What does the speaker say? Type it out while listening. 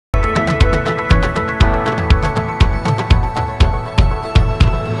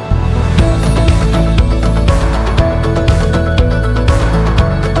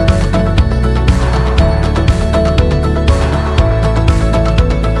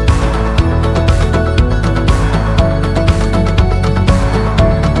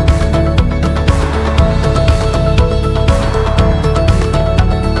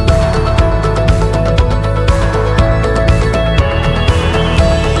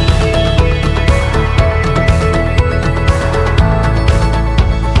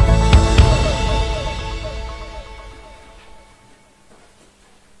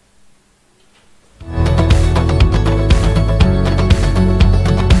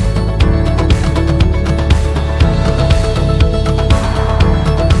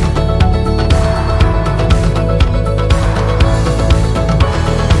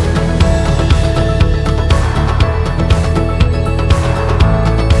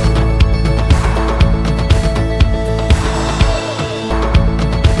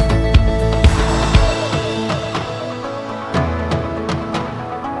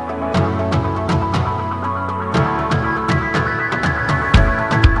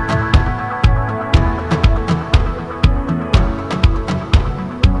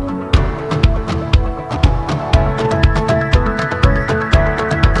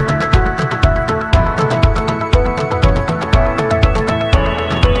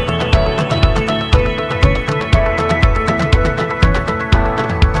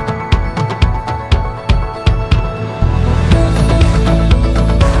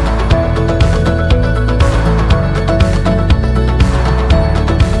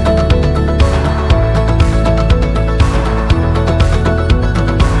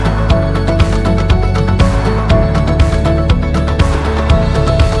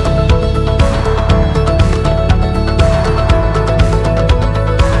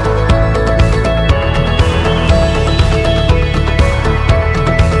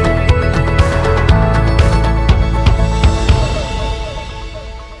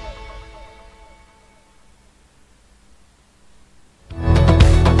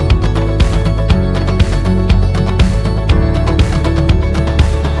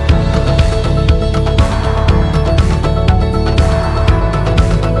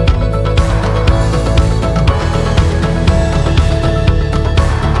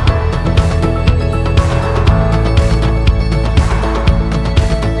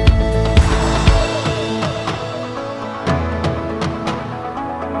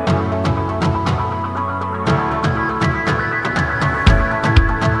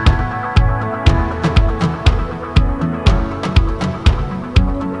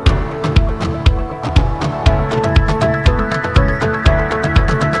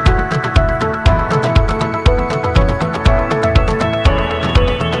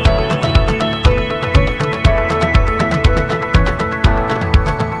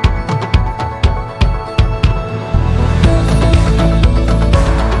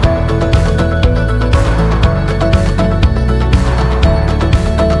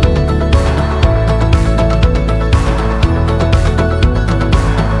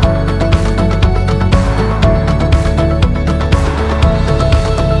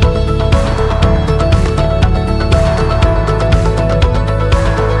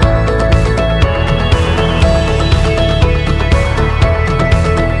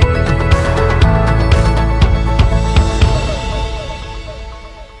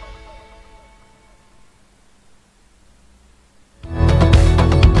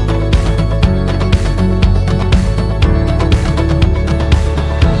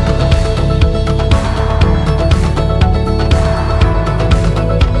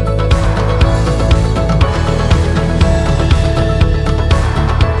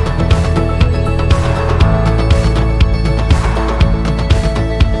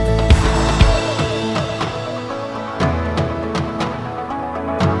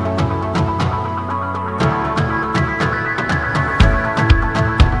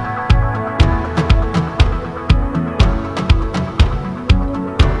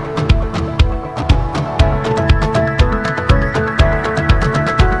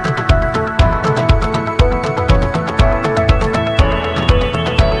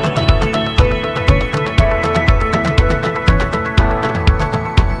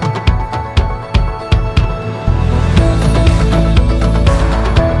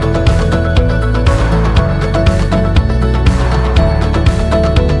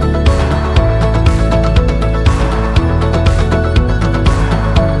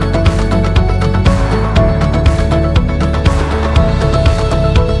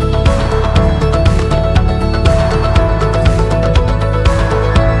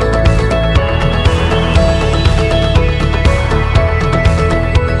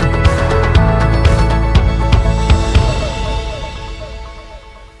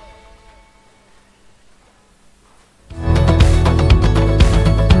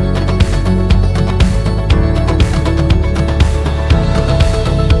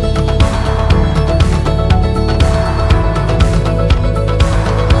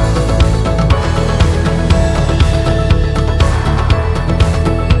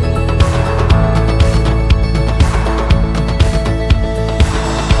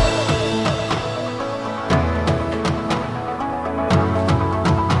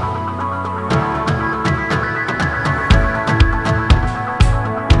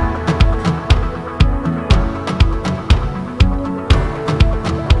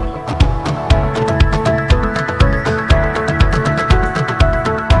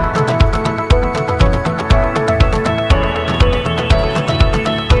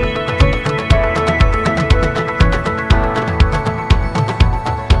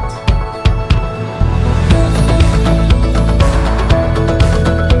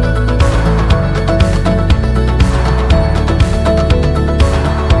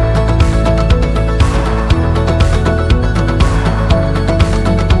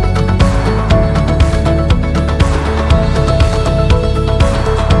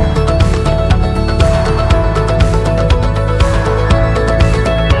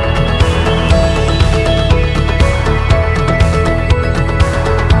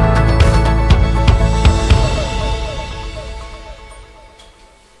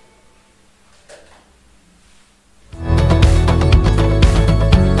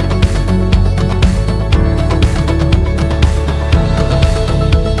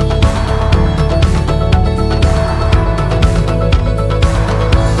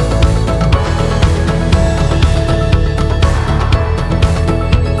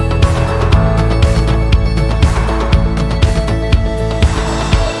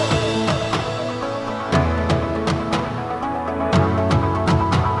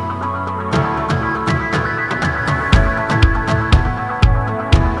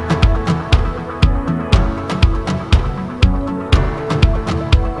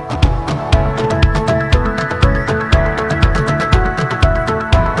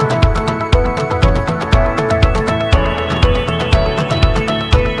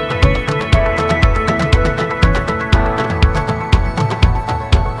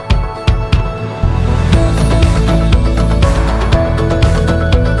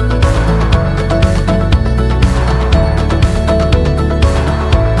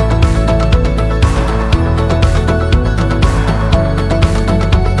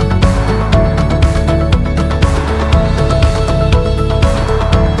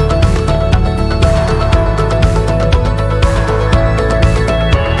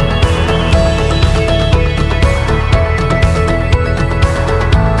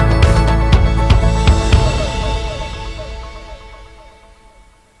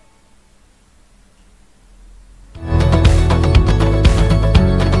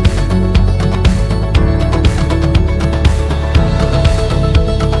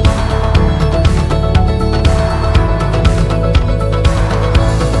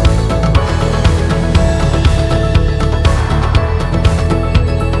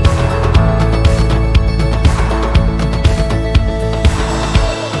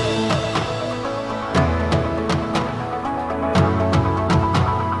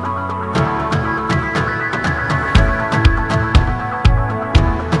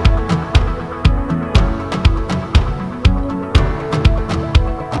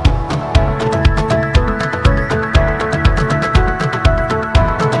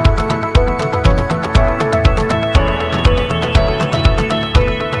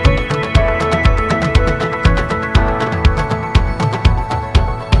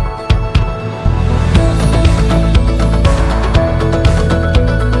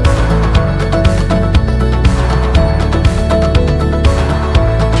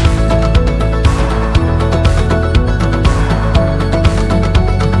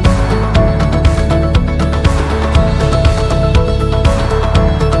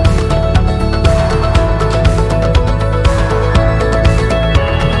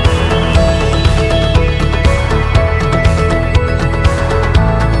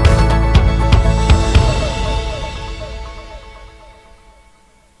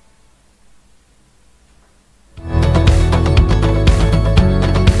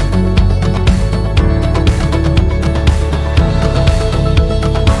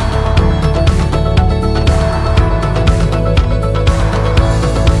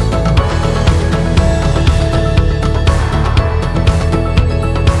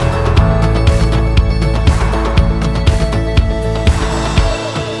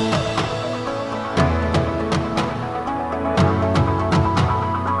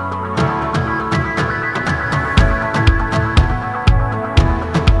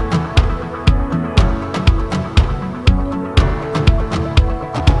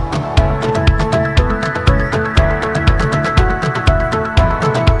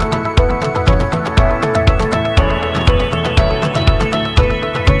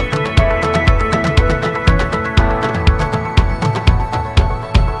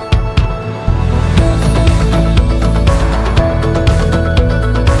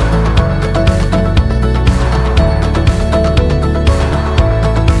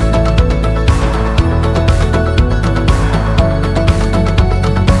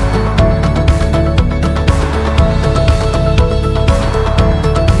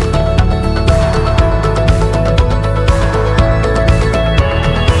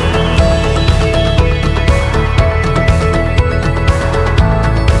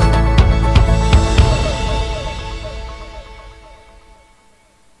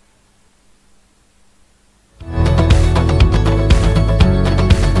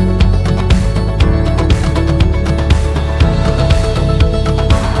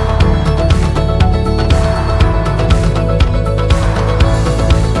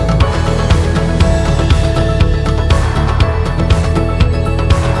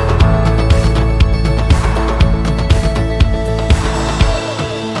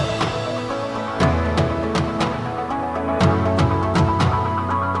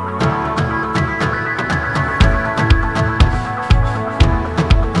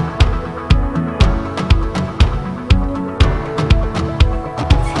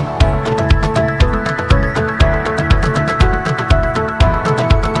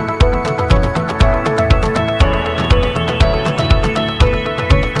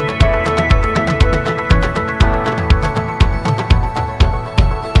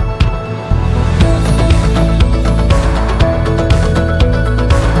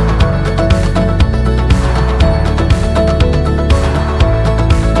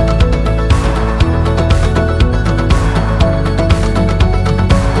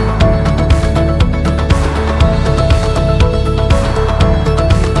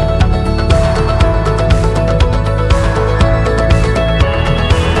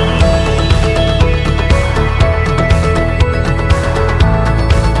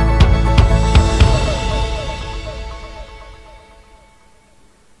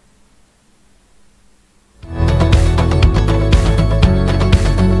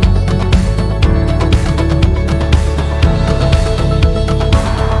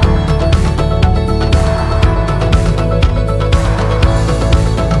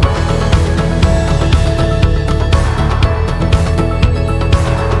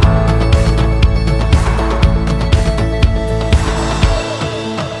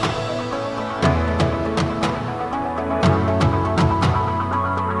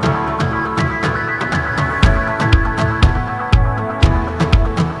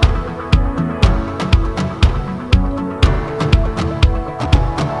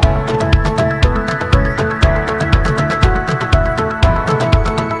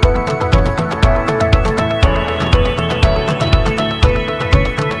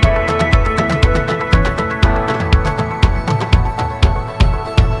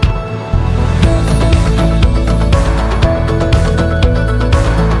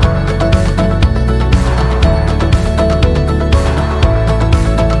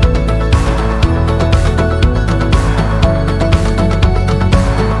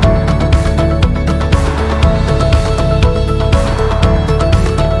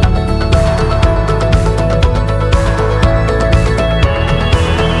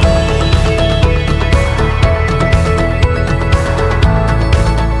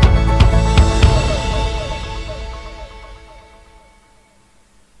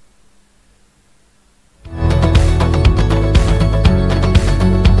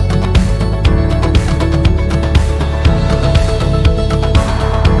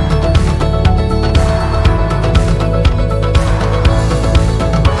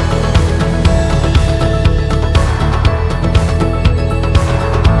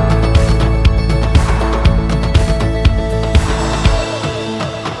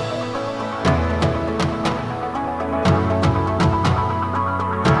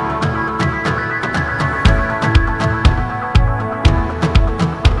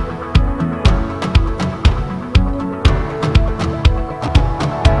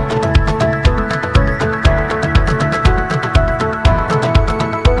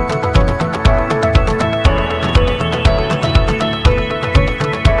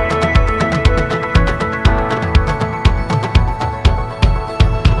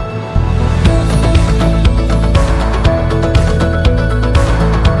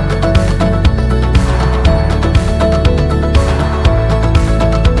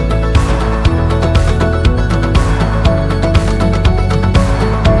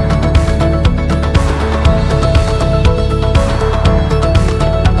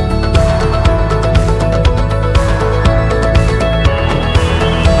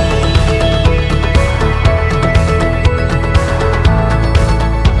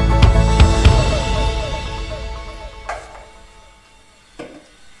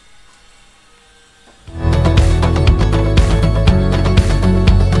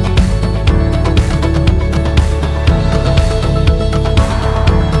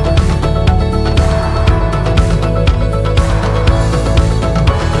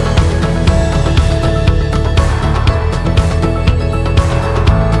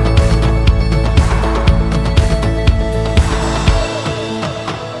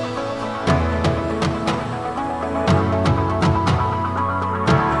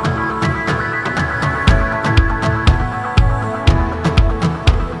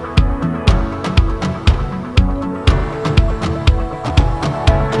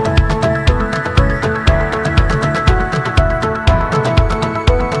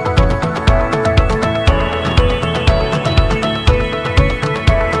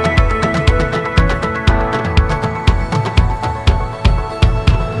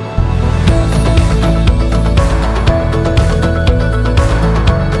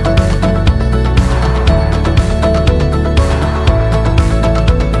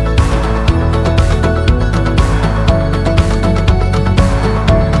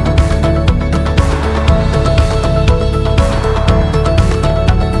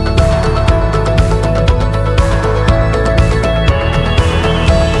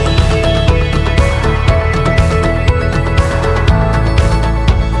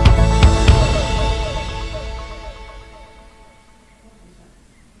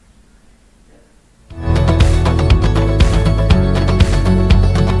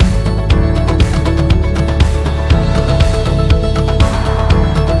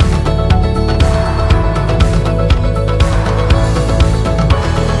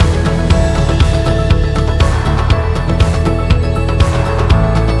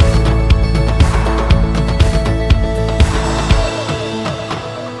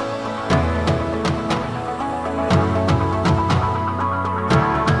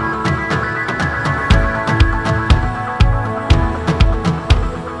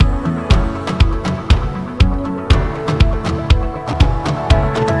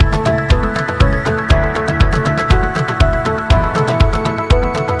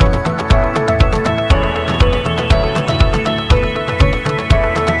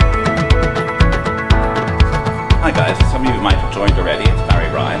joined already, it's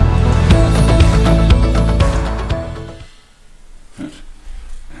Barry Ryan.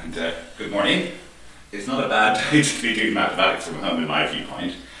 And good morning. It's not a bad day to be doing mathematics from home in my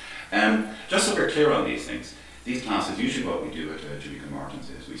viewpoint. Just so we're clear on these things, these classes, usually what we do at Jimmy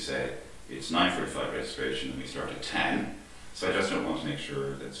Martin's is we say it's 9:45 registration and we start at 10. So I just don't want to make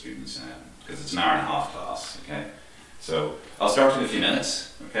sure that students, because it's an hour and a half class, okay? So I'll start in a few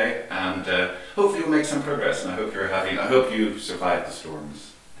minutes, okay? And hopefully we'll make some progress, and I hope you survived the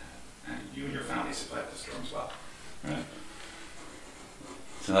storms, and you and your family survived the storms well, right?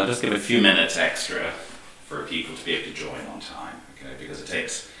 So I'll just give a few minutes extra for people to be able to join on time, okay? Because it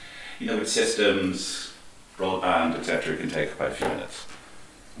takes, you know, with systems, broadband, etc., it can take quite a few minutes.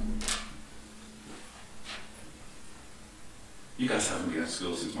 You guys haven't been at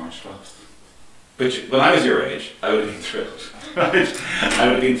school since March 12th. Which, when I was your age, I would have been thrilled. Right? I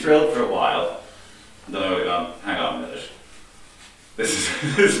would have been thrilled for a while, and then I would have gone, hang on a minute. This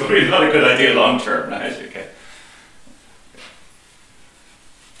is probably not a good idea long term, right? Okay.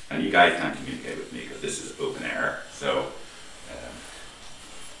 And you guys can't communicate with me because this is open air. So,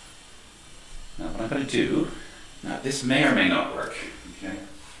 now what I'm going to do, now this may or may not work, okay?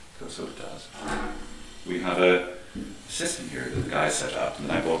 So it does. We have a system here that the guys set up,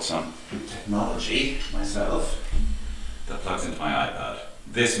 and I bought some technology myself that plugs into my iPad.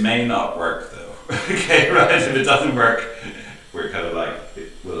 This may not work though. Okay, right? If it doesn't work, we're kind of like,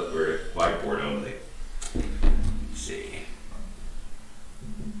 we're whiteboard only. Let's see.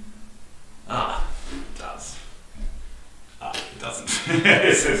 Ah, it does. Ah, it doesn't.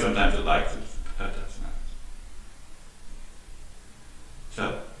 So sometimes it likes it, but it does not.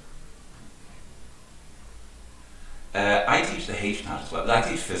 So. I teach the H math as well. I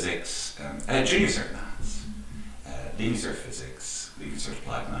teach physics, junior cert maths, leaving cert physics, leaving cert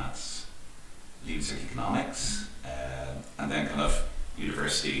applied maths, leaving cert economics, and then kind of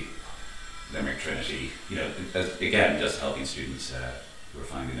university, Limerick Trinity. You know, again, just helping students who are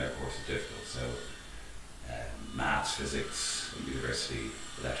finding their courses difficult. So, maths, physics, university,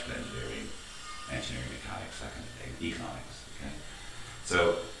 electrical engineering, mechanics, that kind of thing, economics. Okay.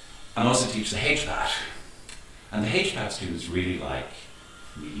 So, I also teach the HPAT. And the HPAT students really like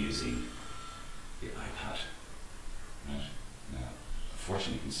me using the iPad. Right? Now,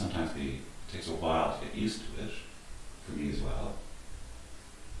 unfortunately, it can sometimes it takes a while to get used to it, for me as well.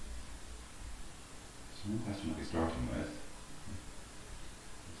 So one question I'll be starting with.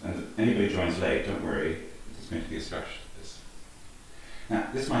 And if anybody joins late, don't worry, there's going to be a structure to this. Now,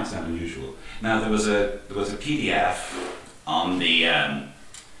 this might sound unusual. Now, there was a PDF on the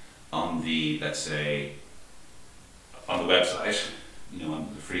let's say, on the website, you know, on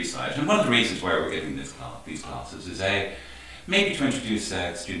the free site. And one of the reasons why we're giving these classes is maybe to introduce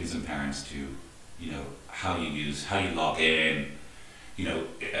students and parents to, you know, how you log in, you know,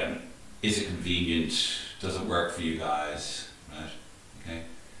 is it convenient, does it work for you guys, right? Okay.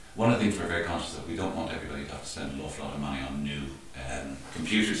 One of the things we're very conscious of, we don't want everybody to have to spend an awful lot of money on new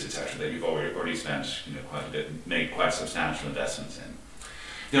computers, etc. that you've already spent, you know, quite a bit, made quite substantial investments in.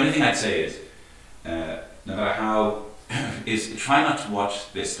 The only thing I'd say is, no matter how, is try not to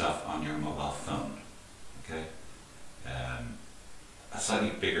watch this stuff on your mobile phone, okay? A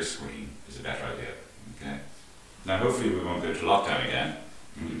slightly bigger screen is a better idea, okay? Now hopefully we won't go into lockdown again,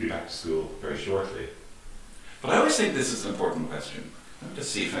 and we'll be back to school very shortly. But I always think this is an important question. Let me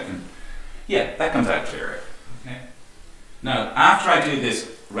just see if I can, yeah, that comes out clearer, okay? Now after I do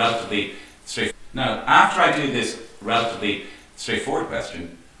this relatively straightforward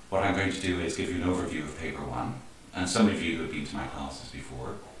question, what I'm going to do is give you an overview of paper 1. And some of you who have been to my classes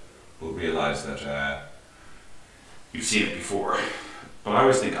before will realize that you've seen it before. But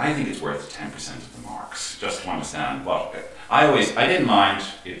I think it's worth 10% of the marks, just to understand what, I didn't mind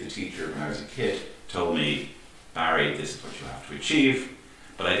if the teacher when I was a kid told me, Barry, this is what you have to achieve,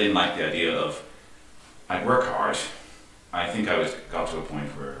 but I didn't like the idea of, I'd work hard. I think I got to a point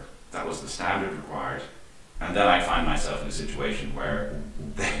where that was the standard required. And then I find myself in a situation where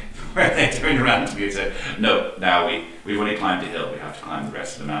they turned around to me and said, no, now we've only climbed a hill, we have to climb the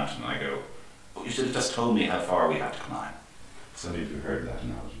rest of the mountain. And I go, oh, you should have just told me how far we have to climb. Some of you have heard that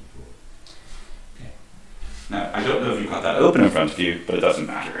analogy before. Okay. Now, I don't know if you've got that open in front of you, but it doesn't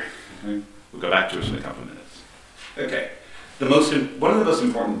matter. Okay. We'll go back to it in a couple of minutes. Okay. One of the most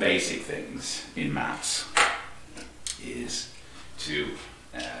important basic things in maths is to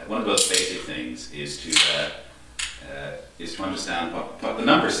understand what the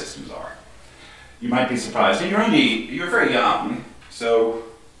number systems are. You might be surprised, and you're very young, so,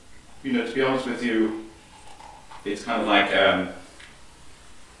 you know, to be honest with you, it's kind of like,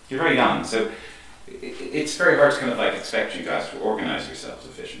 you're very young, so it's very hard to kind of like expect you guys to organize yourselves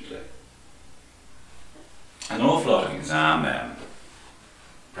efficiently. An awful lot of exam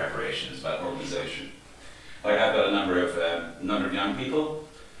preparation is about organization. Like I've got a number of young people.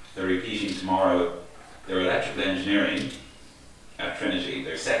 They're repeating tomorrow their electrical engineering at Trinity,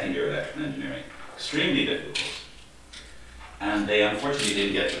 their second year electrical engineering. Extremely difficult. And they unfortunately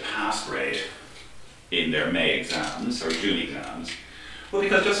didn't get the pass grade in their May exams or June exams. Well,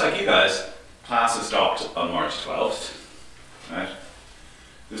 because just like you guys, classes stopped on March 12th, right?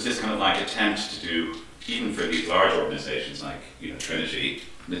 There's this kind of like attempt to do, even for these large organizations like Trinity,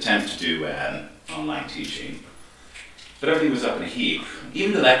 an attempt to do online teaching. But everything was up in a heap.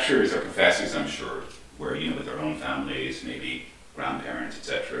 Even the lecturers or professors, I'm sure, were with their own families, maybe grandparents,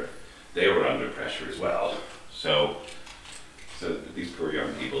 etc. They were under pressure as well. So these poor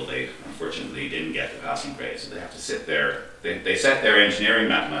young people, they unfortunately didn't get the passing grade, so they have to sit there. They set their engineering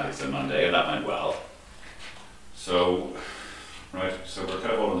mathematics on Monday, and that went well. So, right, so we're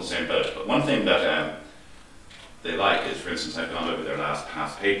kind of all in the same boat. But one thing that they like is, for instance, I've gone over their last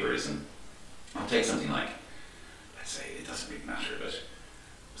past papers, and I'll take something like, let's say, it doesn't really matter, but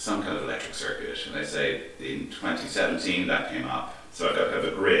some kind of electric circuit, and I say in 2017 that came up, so I've got to have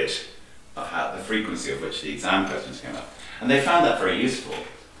a grid of how the frequency of which the exam questions came up. And they found that very useful,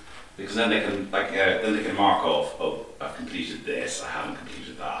 because then they can mark off, oh, I've completed this, I haven't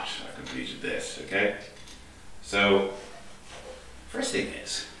completed that, I've completed this, okay? So, first thing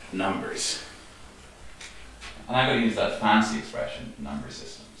is numbers. And I'm going to use that fancy expression, number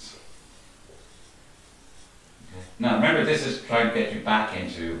systems. Okay. Now remember, this is trying to get you back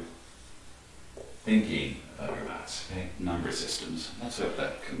into thinking about your maths, okay? Number systems. Let's hope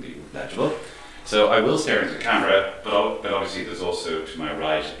that can be legible. So I will stare into the camera, but obviously there's also, to my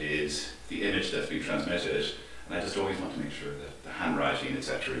right, is the image that's being transmitted, and I just always want to make sure that the handwriting,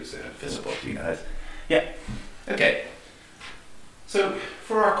 etc., is visible to you guys. Yeah, okay. So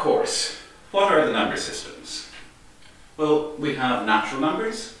for our course, what are the number systems? Well, we have natural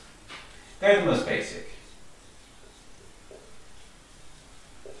numbers. They're the most basic.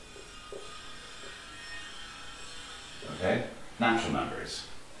 Okay, natural numbers.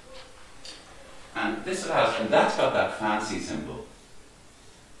 And this allows, and that's got that fancy symbol.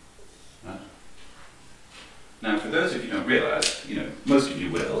 Right? Now, for those of you who don't realize, most of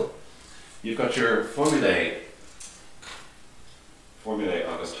you will, you've got your formulae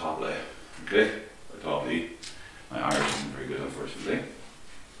August table, okay? Or table. My Irish isn't very good, unfortunately.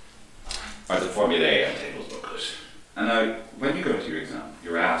 Or the formulae and tables booklet. And now, when you go to your exam,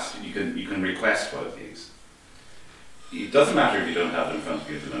 you're asked, you can request one of these. It doesn't matter if you don't have it in front of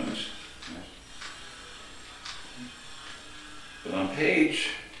you at the moment. Right? But on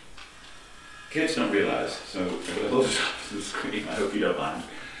page, kids don't realise, so I'm going to hold it up to the screen, I hope you don't mind.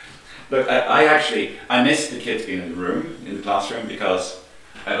 Look, I miss the kids being in the room, in the classroom, because,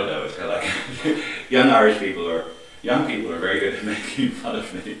 I don't know, it's kind of like, young people are very good at making fun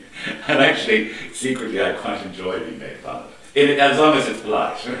of me. And actually, secretly, I quite enjoy being made fun of. As long as it's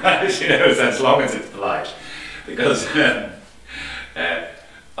polite, right? As long as it's polite. Because,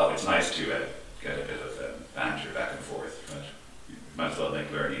 it's nice to get a bit of banter back and forth, but you might as well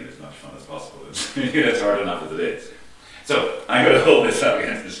make learning as much fun as possible. It's hard enough as it is. So, I'm going to hold this up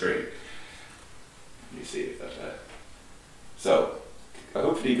against the screen. You see if that. So,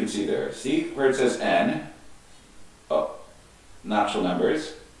 hopefully you can see there. See where it says n? Oh, natural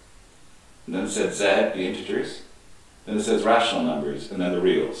numbers. And then it says z, the integers. Then it says rational numbers, and then the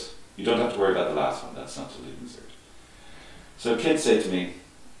reals. You don't have to worry about the last one, that's not to leave insert. So kids say to me,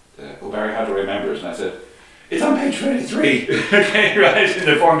 oh Barry, how do I remember it? And I said, it's on page 23, okay, right, in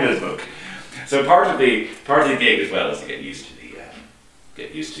the formulas book. So part of the gig as well is to get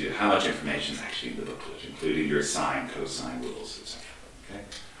used to how much information is actually in the booklet, including your sine, cosine rules, etc. Okay?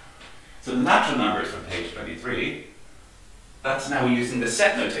 So the natural numbers from page 23, that's now using the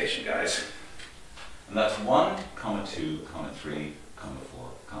set notation, guys. And that's 1, 2, 3,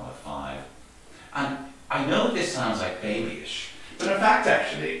 4, 5. And I know this sounds like babyish, but in fact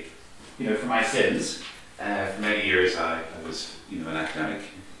actually, for my sins, for many years I was an academic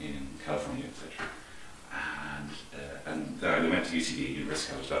in California, etc. And I went to UCD,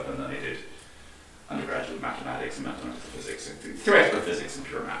 University College Dublin, and I did undergraduate mathematics and mathematical physics, and theoretical physics and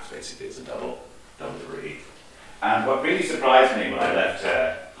pure maths basically. It's a double degree. And what really surprised me when I left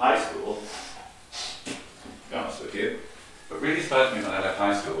high school, to be honest with you, what really surprised me when I left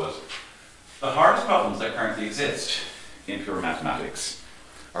high school was the hardest problems that currently exist in pure mathematics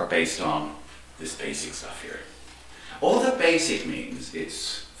are based on this basic stuff here. All that basic means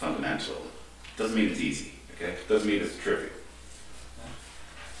it's fundamental. Doesn't mean it's easy, okay? Doesn't mean it's trivial.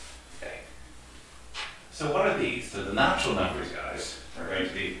 Okay. So what are these? So the natural numbers, guys, are going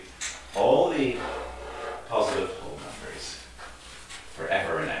to be all the positive whole numbers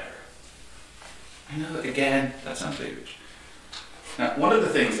forever and ever. I know, again, that sounds language. Now, one of the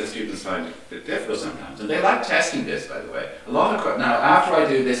things that students find a bit difficult sometimes, and they like testing this, by the way. Now, after I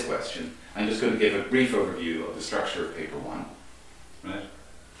do this question, I'm just going to give a brief overview of the structure of paper 1, right?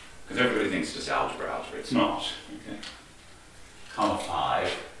 Because everybody thinks it's just algebra. It's not. Okay. Comma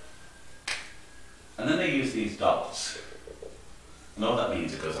 5. And then they use these dots. And all that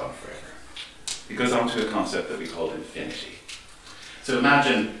means it goes on forever. It goes on to a concept that we call infinity. So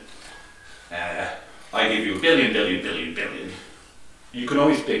imagine I give you a billion, billion, billion, billion. You can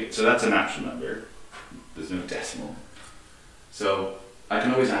always pick, so that's a natural number. There's no decimal. So I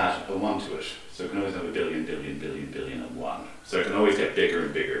can always add a 1 to it. So I can always have a billion, billion, billion, billion and 1. So I can always get bigger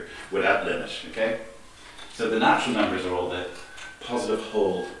and bigger without limit, okay? So the natural numbers are all the positive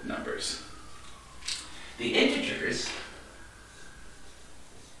whole numbers. The integers,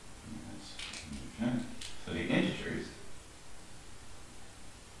 okay, so the integers,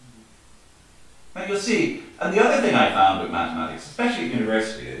 and you'll see, and the other thing I found with mathematics, especially at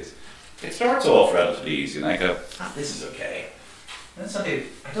university, is it starts off relatively easy, and I go, this is okay. And then suddenly,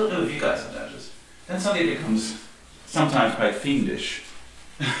 I don't know if you guys have noticed, then suddenly it becomes sometimes quite fiendish.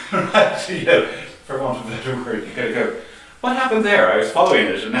 Right? You know, for want of a better word, you gotta go, what happened there? I was following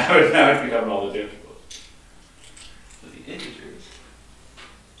it, and now it's becoming all the difficult. So the integers,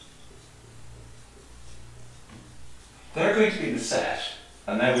 they're going to be the set,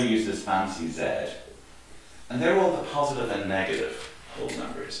 and now we use this fancy z, and they're all the positive and negative whole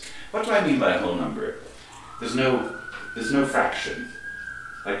numbers. What do I mean by a whole number? There's no fraction.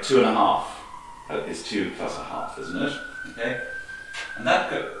 Like 2.5 is 2 plus a half, isn't it? Okay? And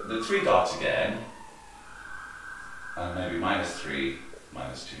the 3 dots again, and maybe -3,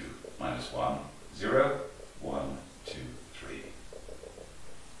 -2, -1, 0, 1, 2, 3.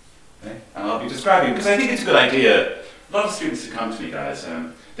 Okay? And I'll be describing, because I think it's a good idea. A lot of students who come to me, guys,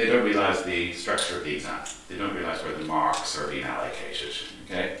 they don't realize the structure of the exam. They don't realize where the marks are being allocated,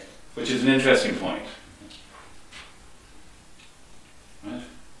 okay? Which is an interesting point. Right?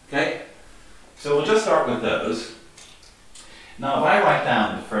 Okay? So we'll just start with those. Now, if I write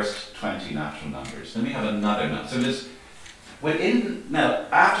down the first 20 natural numbers, then we have another number. So there's, now,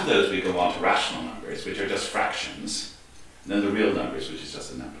 after those we go on to rational numbers, which are just fractions, and then the real numbers, which is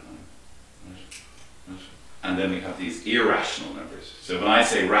just a number line. Right? Right? And then we have these irrational numbers. So when I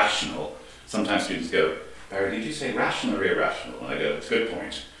say rational, sometimes students go, Barry, did you say rational or irrational? And I go, it's a good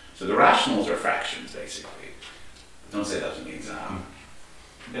point. So the rationals are fractions, basically. Don't say that in the exam.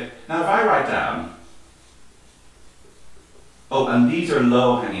 Okay. Now if I write down, oh, and these are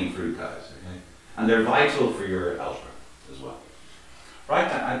low-hanging fruit, guys, okay? And they're vital for your algebra as well.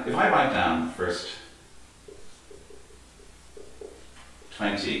 If I write down the first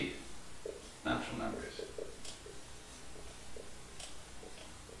 20 natural numbers,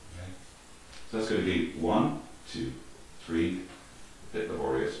 okay? So that's going to be 1, 2, 3, a bit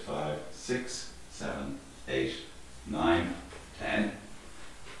laborious, 5, 6, 7, 8, 9, 10,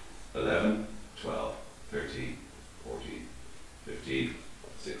 11, 12, 13, 14, 15,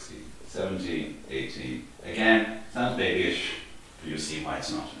 16, 17, 18. Again, sounds babyish, but you'll see why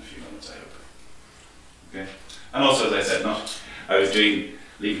it's not in a few minutes, I hope. Okay? And also, as I said, I was doing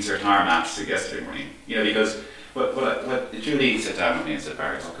Leaving Cert Higher Maths yesterday morning, you know, because what Julie sat down with me and said,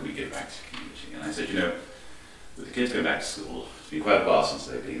 Barry, what can we give back to the community? And I said, you know, with the kids going back to school, it's been quite a while since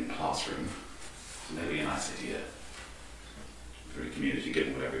they've been in the classroom, so maybe a nice idea for the community,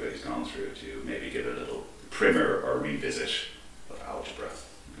 given what everybody's gone through, to maybe give a little primer or revisit of algebra,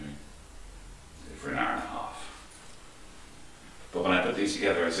 okay, for an hour and a half. But when I put these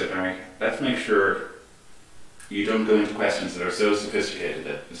together, I said, Barry, let's make sure you don't go into questions that are so sophisticated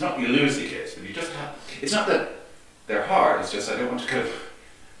that it's not you lose the kids, but you just have, it's not that they're hard, it's just I want to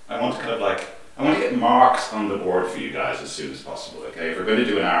get marks on the board for you guys as soon as possible, okay? If we're going to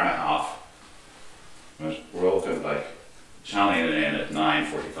do an hour and a half, right, we're all kind of like channeling it in at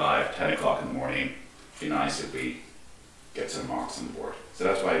 9:45, 10 o'clock in the morning. It'd be nice if we get some marks on the board. So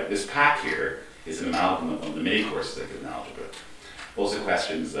that's why this pack here is an amalgam of the mini courses I give in algebra. Also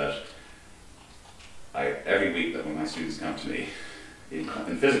questions that every week that when my students come to me in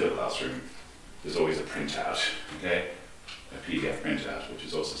physical classroom, there's always a printout, okay? A PDF printout, which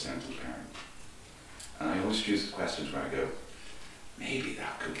is also sent to the parent. And I always choose the questions where I go, maybe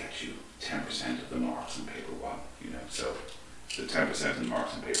that could get you 10% of the marks in paper 1, you know, so the 10% of the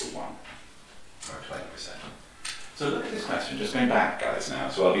marks in paper 1, or 20%. So look at this question, just going back, guys, now.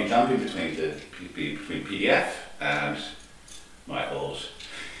 So I'll be jumping between PDF and my old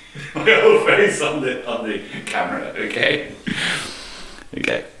My whole face on the camera, okay?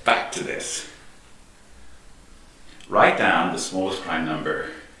 Okay, back to this. Write down the smallest prime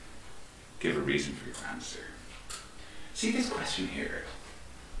number. Give a reason for your answer. See this question here?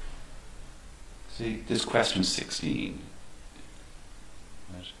 See, this question 16.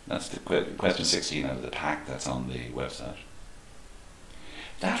 Right? That's the question 16 out of the pack that's on the website.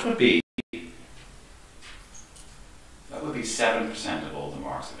 That would be 7% of all the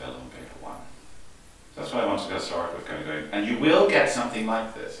marks available in paper 1. That's what I want to start with, kind of going, and you will get something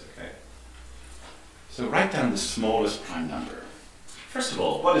like this, okay? So write down the smallest prime number. First of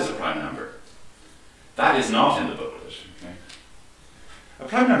all, what is a prime number? That is not in the booklet, okay? A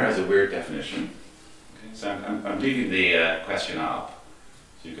prime number has a weird definition. Okay? So I'm leaving the question up,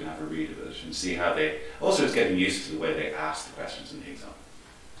 so you can have a read of it and see how they, also it's getting used to the way they ask the questions in the exam.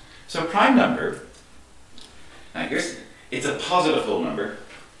 So a prime number, now it's a positive whole number,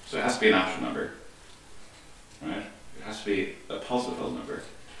 so it has to be a natural number, right? It has to be a positive whole number,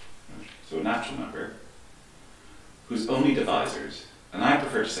 right? So a natural number, whose only divisors, and I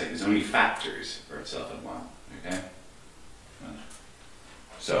prefer to say whose only factors are itself and 1, okay? Right.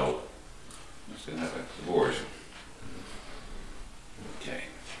 So, I'm just going to have the board. Okay.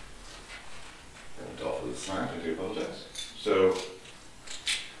 I went off a little smart, I do apologize. So,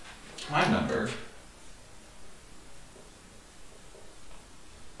 prime number,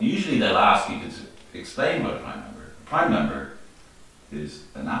 usually they'll ask you to explain what a prime number is. A prime number is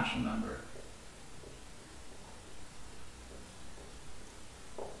a natural number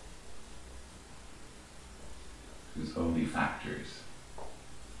whose only factors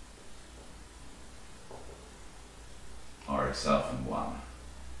are itself and 1.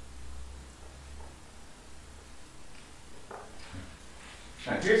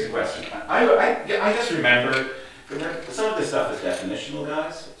 Now here's a question. I just remember some of this stuff is definitional,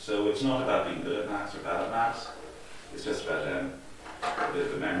 guys, so it's not about being good at maths or bad at maths. It's just about a bit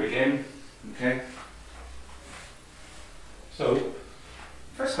of a memory game, okay? So,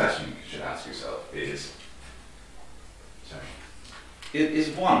 first question you should ask yourself is, is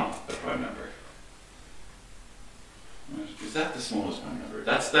 1 a prime number? Right. Is that the smallest prime number?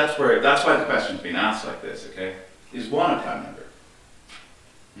 That's why the question's been asked like this, okay? Is 1 a prime number?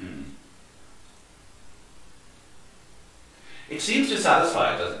 It seems to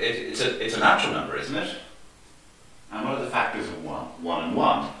satisfy it. It's a natural number, isn't it? And what are the factors of 1? 1 and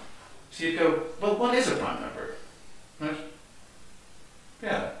 1. So you go, well, what is a prime number? Right?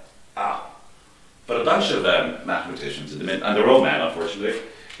 Yeah. But a bunch of mathematicians, and they're all men, unfortunately,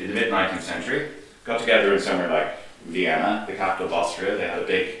 in the mid-19th century, got together in somewhere like Vienna, the capital of Austria. They had a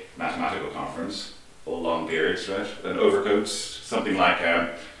big mathematical conference, all long beards, right? And overcoats, something like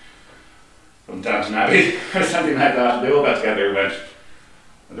from Downton Abbey, or something like that. They all got together and went,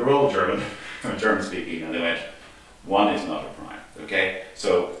 and they're all German, German speaking, and they went, 1 is not a prime, okay?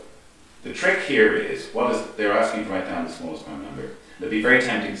 So the trick here is, they're asking to write down the smallest prime number. It'd be very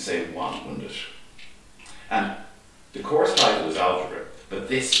tempting to say 1, wouldn't it? And the course title is Algebra, but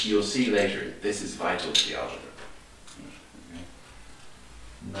this, you'll see later, this is vital to the algebra. Okay.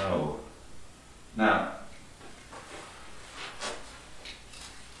 No. Now,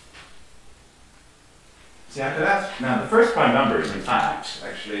 see, I could ask, now the first prime number is in fact,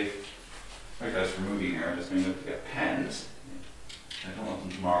 actually, sorry guys for moving here, I'm just going to get pens. I don't want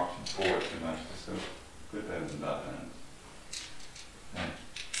them to mark the board too much, just go good pens and bad pens. Okay.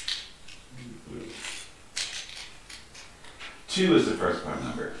 2 is the first prime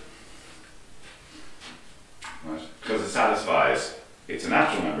number, right? Because it satisfies, it's a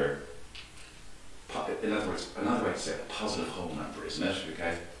natural number. In other words, another way to say a positive whole number, isn't it?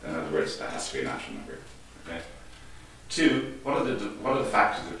 Okay. In other words, that has to be a natural number. Okay. 2. What are the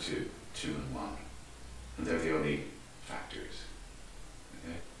factors of 2? 2 and 1, and they're the only factors.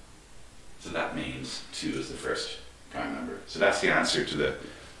 Okay. So that means 2 is the first prime number. So that's the answer to the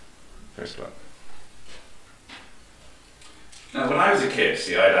first one. Now, when I was a kid,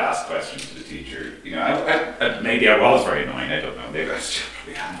 see, I'd ask questions to the teacher. You know, maybe I was very annoying, I don't know. Maybe I was just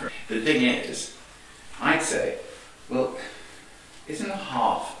really angry. The thing is, I'd say, well, isn't a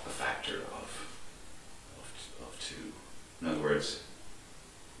half a factor of 2? In other words,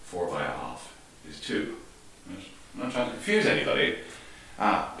 4 by a half is 2. I'm not trying to confuse anybody.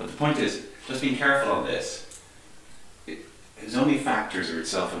 But the point is, just being careful on this. Its only factors are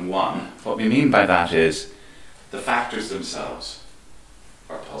itself and 1. What we mean by that is, the factors themselves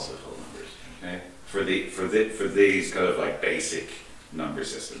are positive whole numbers, okay? For these kind of like basic number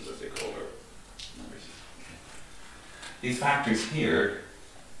systems, as they call them. These factors here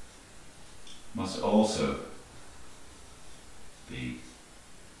must also be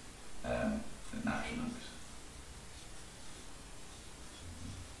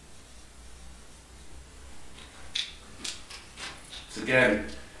So again,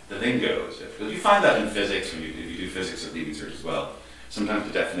 the lingo is difficult. You find that in physics, when if you do physics at Leaving Cert as well. Sometimes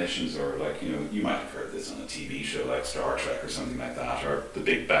the definitions are like, you might have heard this on a TV show like Star Trek or something like that, or The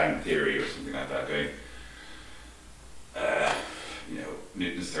Big Bang Theory or something like that, going,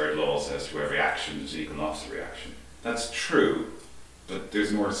 Newton's third law says to every action there's an equal and opposite reaction. That's true, but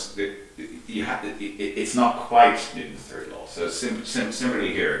there's more, it's not quite Newton's third law. So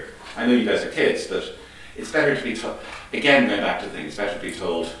similarly here, I know you guys are kids, but it's better to be told, again going back to things, it's better to be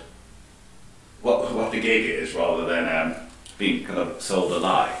told what the gig is rather than being kind of sold a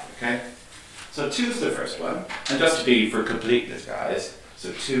lie, okay? So 2 is the first one, and just to be for completeness, guys,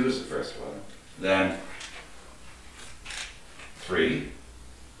 so 2 is the first one, then 3,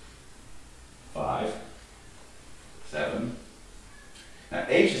 5, 7. Now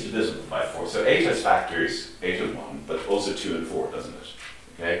 8 is divisible by 4, so 8 has factors, 8 and 1, but also 2 and 4, doesn't it?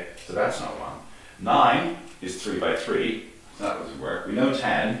 Okay, so that's not 1. 9 is 3 by 3, so that doesn't work. We know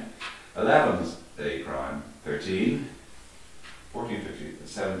 10, 11 is a prime, 13, 14, 15,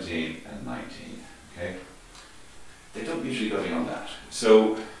 17, and 19, okay? They don't usually go beyond that.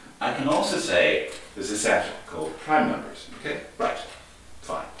 So I can also say there's a set called prime numbers, okay? Right,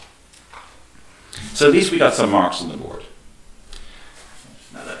 fine. So at least we got some marks on the board.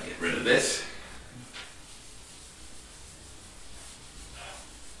 Now let me get rid of this.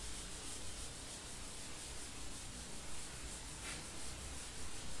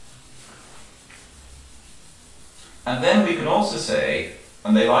 And then we can also say,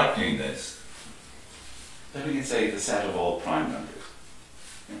 and they like doing this, then we can say the set of all prime numbers.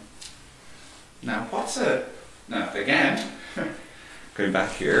 Okay. Now now again, going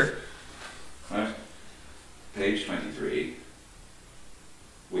back here, right, page 23,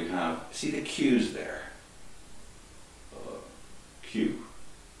 we have, see the Q's there, Q.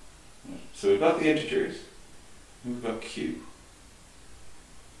 Right. So we've got the integers, and we've got Q.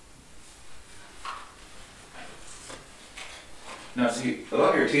 Now see, a lot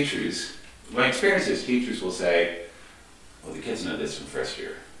of your teachers, my experience is teachers will say, well, the kids know this from first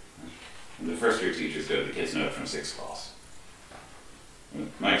year. And the first year teachers go, the kids know it from 6th class.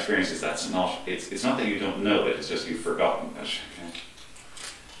 And my experience is that's not, it's not that you don't know it, it's just you've forgotten it. Okay?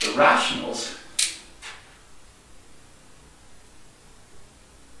 The rationals,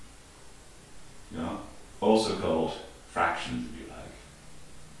 also called fractions if you like.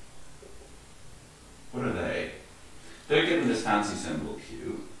 What are they? They're given this fancy symbol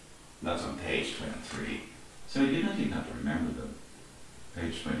Q, and that's on page 23. So you don't even have to remember them.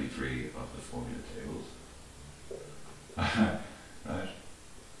 Page 23 of the formula tables. Right?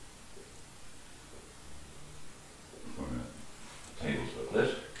 Formula tables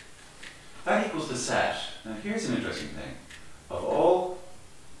booklet. That equals the set. Now here's an interesting thing. Of all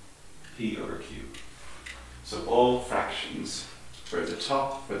P over Q, so all fractions, for the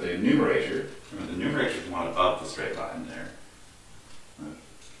top, for the numerator, remember the numerator is the one above the straight line there, right,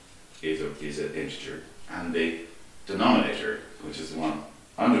 is an integer, and the denominator, which is the one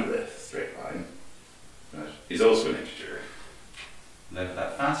under the straight line, right, is also an integer. And then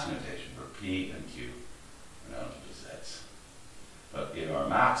that fancy notation for P and Q are known as Z's. But in our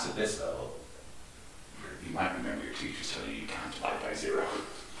maths at this level, you might remember your teachers telling you you can't divide by 0.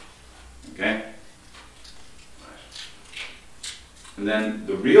 Okay? And then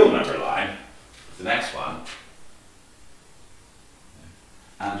the real number line is the next one.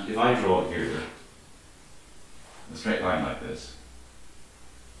 And if I draw here a straight line like this,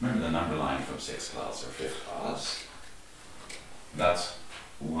 remember the number line from 6th class or 5th class? That's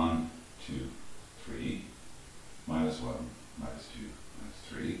 1, 2, 3, minus 1, minus 2, minus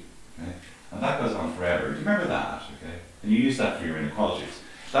 3. Okay? And that goes on forever. Do you remember that? Okay? And you use that for your inequalities.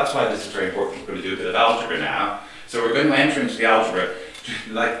 That's why this is very important. We're going to do a bit of algebra now. So we're going to enter into the algebra,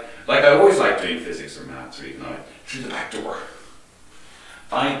 like I always like doing physics or maths or economics, through the back door.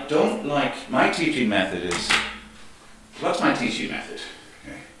 I don't like, my teaching method is, what's my teaching method?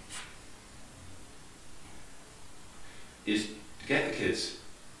 Okay. Is to get the kids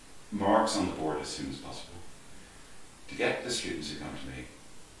marks on the board as soon as possible. To get the students who come to me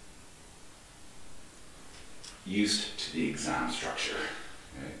used to the exam structure.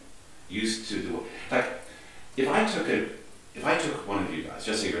 Okay. Used to the, like, if I took one of you guys,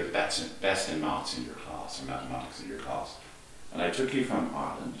 just say you're the best in maths in your class, or mathematics in your class, and I took you from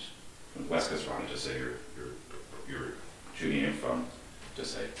Ireland, from the West Coast of Ireland, just say you're tuning in from,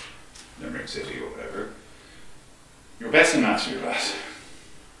 just say, Limerick City or whatever, you're best in maths in your class,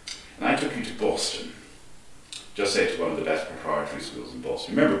 and I took you to Boston, just say to one of the best preparatory schools in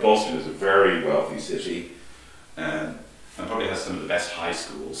Boston. Remember, Boston is a very wealthy city, and probably has some of the best high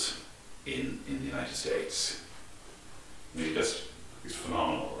schools in the United States. Maybe just these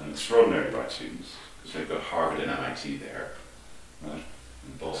phenomenal and extraordinarily bright students, because they've got Harvard and MIT there, right,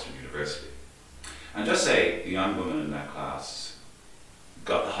 and Boston University. And just say the young woman in that class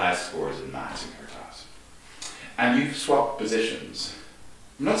got the highest scores in maths in her class. And you swap positions.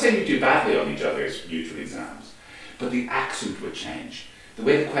 I'm not saying you do badly on each other's mutual exams, but the accent would change. The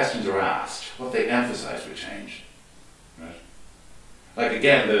way the questions are asked, what they emphasize would change. Right? Like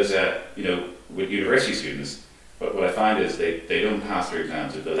again, those, with university students, what I find is they don't pass their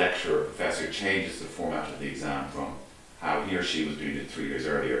exams if the lecturer or professor changes the format of the exam from how he or she was doing it 3 years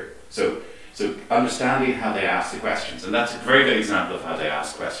earlier. So understanding how they ask the questions, and that's a very good example of how they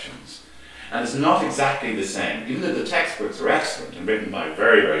ask questions. And it's not exactly the same, even though the textbooks are excellent and written by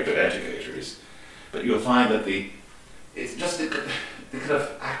very, very good educators, but you'll find that it's just the kind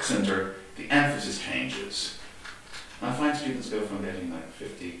of accent or the emphasis changes. And I find students go from getting like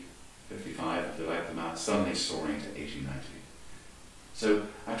 50, 55, if they like the maths, suddenly soaring to 80, 90. So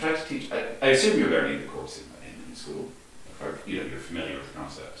I try to teach, I assume you're learning the course in school, or you're familiar with the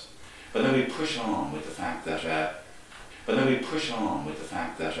concepts. But then we push on with the fact that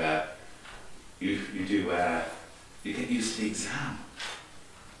you get used to the exam.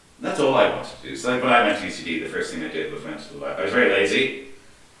 And that's all I wanted to do. So like when I went to UCD, the first thing I did was went to the library. I was very lazy.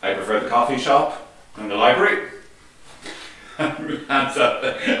 I preferred the coffee shop and the library. And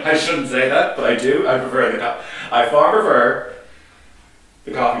so, I shouldn't say that, but I do. I far prefer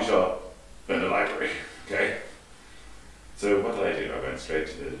the coffee shop than the library. Okay. So what did I do? I went straight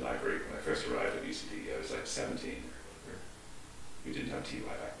to the library when I first arrived at UCD. I was like 17. We didn't have TY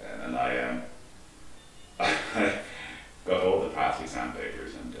back then, and I got all the past exam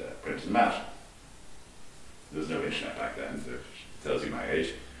papers and printed them out. There was no internet back then, so it tells you my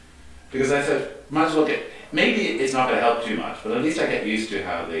age. Because I said, might as well maybe it's not going to help too much, but at least I get used to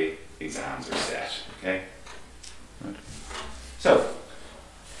how the exams are set, okay? Right. So,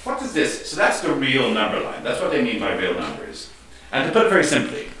 what does this, so that's the real number line. That's what they mean by real numbers. And to put it very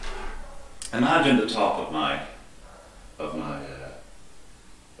simply, imagine the top of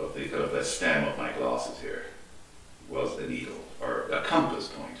the stem of my glasses here was a needle, or a compass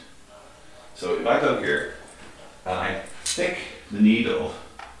point. So if I go here, and I stick the needle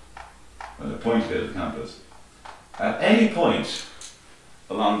on the point bit of the compass, at any point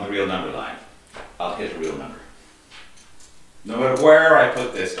along the real number line, I'll hit a real number. No matter where I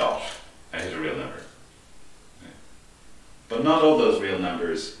put this dot, I hit a real number. Okay. But not all those real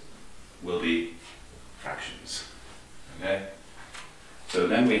numbers will be fractions. Okay? So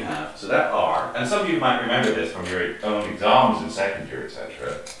then we have, so that R, and some of you might remember this from your own exams in second year,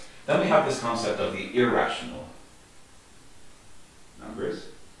 etc. Then we have this concept of the irrational numbers.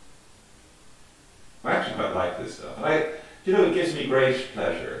 I actually quite like this stuff. And it gives me great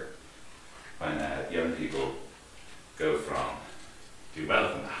pleasure when young people go from do well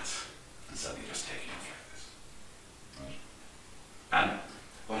at the maths and suddenly just taking off like this. Right? And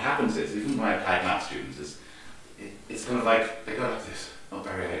what happens is, even when I apply math students, it's kind of like, they go like this. Oh,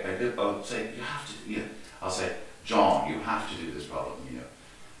 Barry, I'll say, you have to, I'll say, John, you have to do this problem,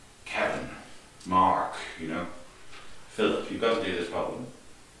 Kevin, Mark, Philip, you've got to do this problem.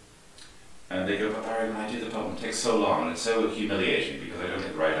 And they go, but Barry, when I do the problem, it takes so long and it's so humiliating because I don't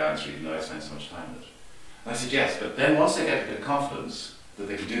get the right answer even though I spend so much time on it. And I said, yes, but then once they get a bit of confidence that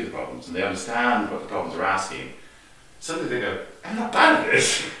they can do the problems and they understand what the problems are asking, suddenly they go, I'm not bad at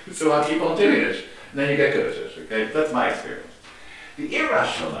this, so I'll keep on doing it. And then you get good at it, okay? That's my experience. The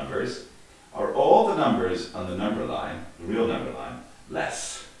irrational numbers are all the numbers on the number line, the real number line,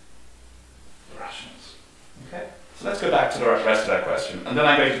 less the rationals. Okay? So let's go back to the rest of that question, and then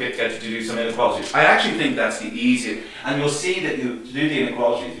I'm going to get to do some inequalities. I actually think that's the easiest, and you'll see that to do the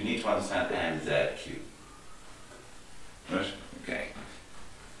inequalities, you need to understand N, Z, Q. Right? Okay.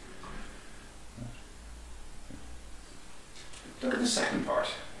 Look at the second part,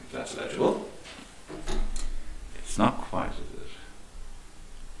 if that's legible. It's not quite, is it?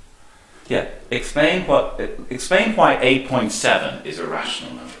 Yeah, explain why 8.7 is a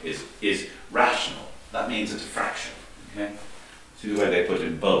rational number, is rational. That means it's a fraction. Okay? See the way they put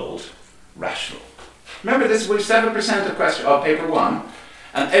in bold, rational. Remember, this was 7% of paper 1,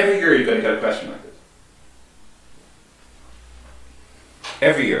 and every year you're going to get a question like this.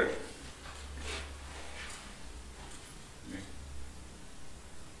 Every year.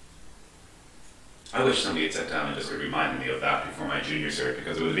 I wish somebody had sat down and just reminded me of that before my junior cert,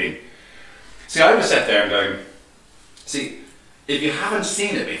 because it would have been. See, I was sat there and going, see, if you haven't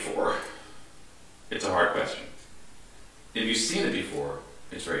seen it before, it's a hard question. If you've seen it before,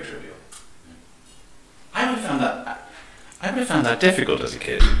 it's very trivial. I would have found that difficult as a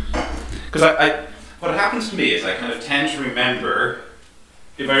kid. Because what happens to me is I kind of tend to remember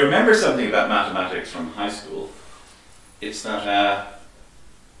if I remember something about mathematics from high school, it's that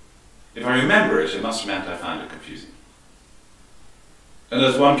if I remember it, it must have meant I found it confusing. And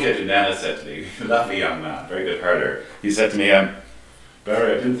there's one kid who Nana said to me, a lovely young man, very good herder, he said to me,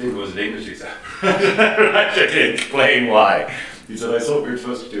 Barry, I didn't think it was an English exam. I had to explain why. He said, I thought we were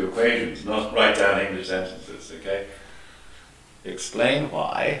supposed to do equations, not write down English sentences, okay? Explain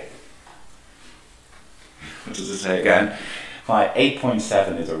why. What does it say again? Why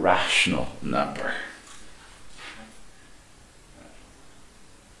 8.7 is a rational number.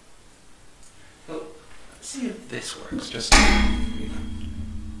 Well, let's see if this works. Just, you know.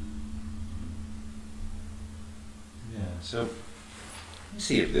 Yeah, so let's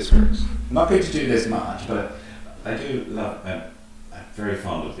see if this works. I'm not going to do this much, but I do love, I'm very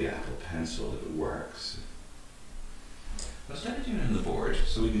fond of the Apple Pencil if it works. But instead of doing it on the board,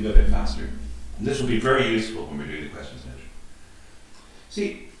 so we can go a bit faster. And this will be very useful when we're doing the questions later.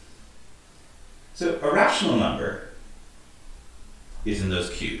 See, so a rational number is in those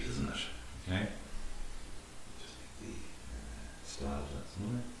cubes, isn't it? Okay? Just take the style of that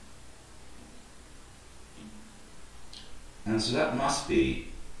somewhere. And so that must be,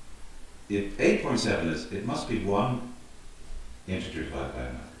 if 8.7 is, it must be one integer divided by a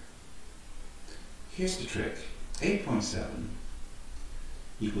number. Here's the trick. 8.7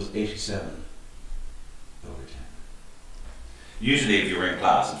 equals 87 over 10. Usually if you were in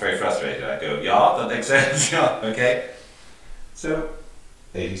class and very frustrated, I'd go, yeah, that makes sense, yeah, okay. So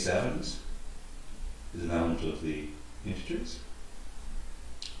 87s is an element of the integers,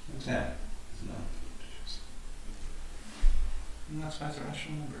 and 10 is an element of the integers. And that's why it's a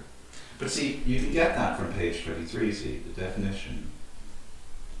rational number. But see, you can get that from page 23, see, the definition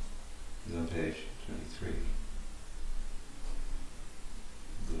is on page 23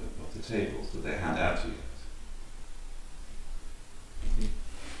 of the tables that they hand out to you.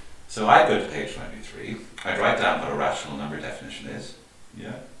 So I go to page 23, I'd write down what a rational number definition is,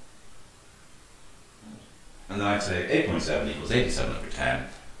 yeah? And then I'd say 8.7 equals 87 over 10.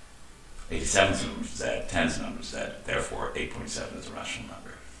 87 is a number z, 10 is a number z, therefore 8.7 is a rational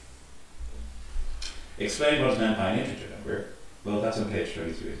number. Explain what is meant by an integer number. Well, that's on page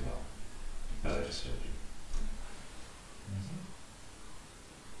 23 as well, as I just told you.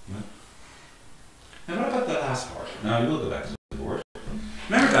 And what about the last part? Now we will go back to the board.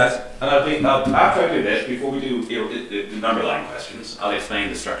 Remember guys, and after I do this, before we do the number line questions, I'll explain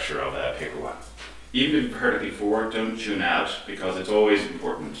the structure of paper 1. Even if you've heard it before, don't tune out, because it's always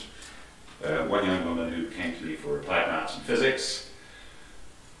important. One young woman who came to me for applied maths and physics,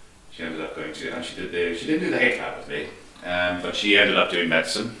 she ended up going to, and she didn't do the HATE lab with me, but she ended up doing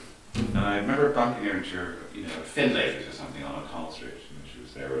medicine. And I remember bumping her into her, Finlay's or something on O'Connell Street, and she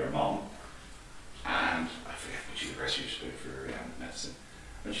was there with her mom. And I forget which university she went for medicine.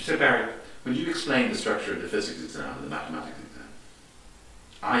 And she said, Barry, when you explained the structure of the physics exam and the mathematics exam,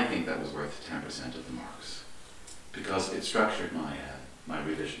 I think that was worth 10% of the marks, because it structured my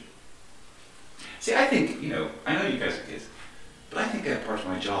revision. See, I think, I know you guys are kids, but I think part of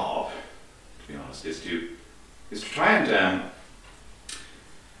my job, to be honest, is to try and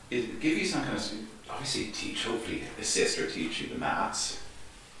give you some kind of, obviously teach, hopefully assist or teach you the maths,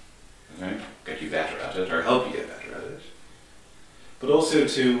 okay? Get you better at it, or help you get better at it, but also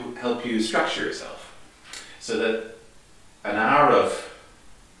to help you structure yourself, so that an hour of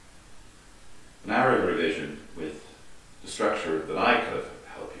revision with the structure that I could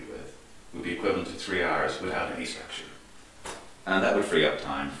help you with would be equivalent to 3 hours without any structure. And that would free up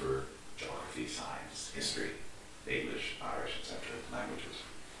time for geography, science, history, English, Irish, etc., languages.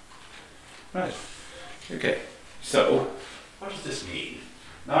 Right. Okay. So, what does this mean?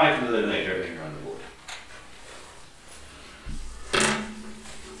 Now I can eliminate everything around the board.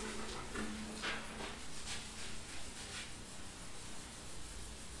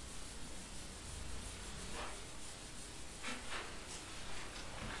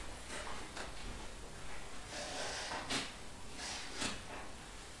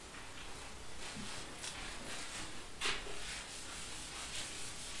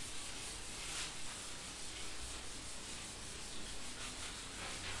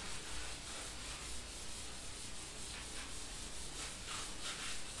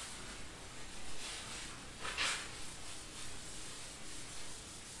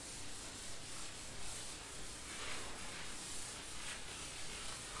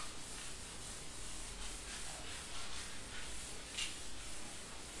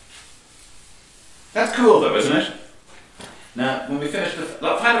 That's cool though, isn't it? Now, when we finish the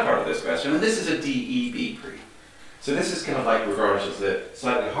final part of this question, and this is a DEB pre, so this is kind of like regarded as the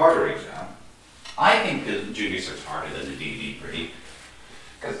slightly harder exam. I think the junior cert is harder than the DEB pre,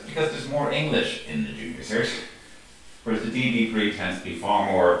 because there's more English in the junior cert, whereas the DD3 tends to be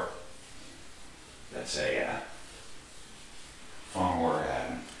far more, let's say, far more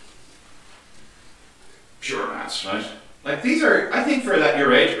pure maths, right? Like these are, I think for that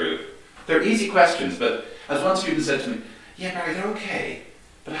your age group, they're easy questions, but as one student said to me, yeah, Barry, they're okay,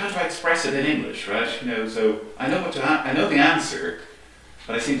 but how do I express it in English, right? You know, so I know I know the answer,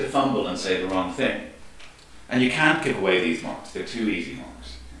 but I seem to fumble and say the wrong thing. And you can't give away these marks, they're too easy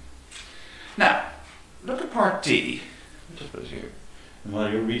marks. Now, look at part D. I'll just put it here. And while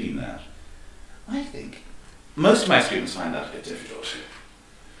you're reading that, I think most of my students find that a bit difficult.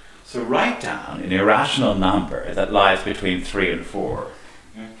 So write down an irrational number that lies between 3 and 4.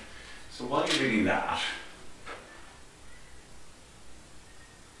 Okay? So while you're reading that,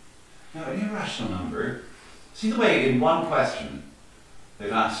 now an irrational number, see the way in one question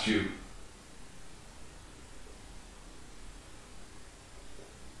they've asked you,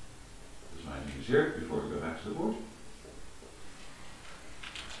 just my names here before we go back to the board.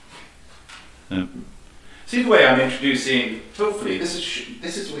 See the way I'm introducing, hopefully, this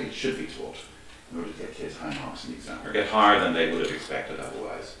is the way it should be taught in order to get kids high marks in the exam, or get higher than they would have expected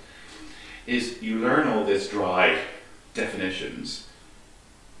otherwise, is you learn all this dry definitions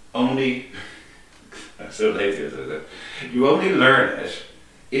only, I'm so lazy as it, you only learn it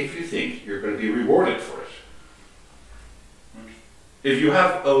if you think you're going to be rewarded for it. If you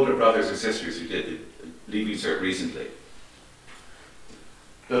have older brothers or sisters who did the Leaving Cert recently,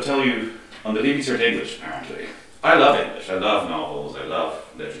 they'll tell you, on the Leaving Cert English, apparently. I love English, I love novels, I love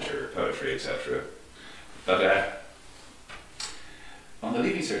literature, poetry, etc. But on the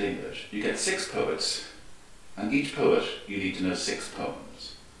Leaving Cert English, you get 6 poets, and each poet you need to know 6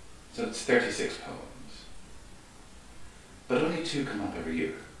 poems. So it's 36 poems. But only 2 come up every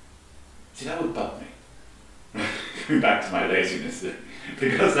year. See, that would bug me. Going back to my laziness,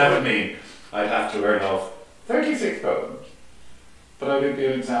 because that would mean I'd have to learn off 36 poems, but I would be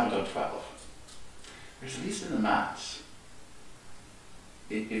examined on 12. Whereas at least in the maths,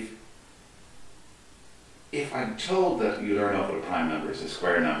 if I'm told that you learn off what a prime number is, a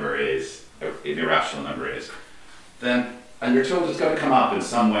square number is, or an irrational number is, then, and you're told it's going to come up in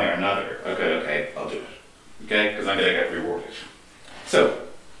some way or another, okay, I'll do it. Okay, because I'm going to get rewarded. So,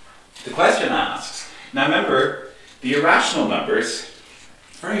 the question asks, now remember, the irrational numbers,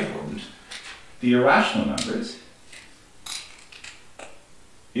 it's very important, the irrational numbers,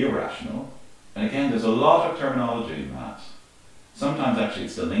 irrational, and again there's a lot of terminology in maths, sometimes actually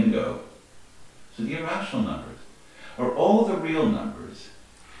it's the lingo. So the irrational numbers are all the real numbers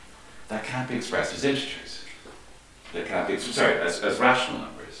that can't be expressed as integers, that can't be, as rational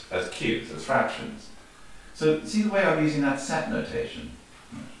numbers, as cubes, as fractions. So see the way I'm using that set notation?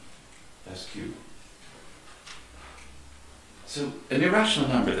 That's cube. So an irrational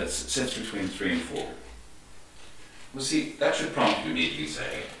number that sits between 3 and 4. Well, see, that should prompt you to immediately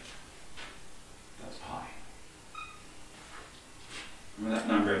say, that's pi. Remember that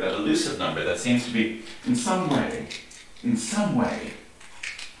number, that elusive number that seems to be in some way,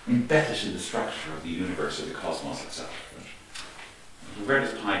 embedded in the structure of the universe or the cosmos itself. Right? Where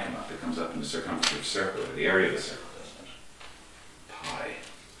does pi come up? It comes up in the circumference of a circle, or the area of the circle, doesn't it? Pi.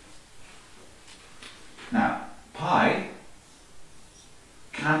 Now, pi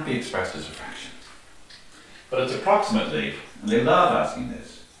can't be expressed as a fraction. But it's approximately, and they love asking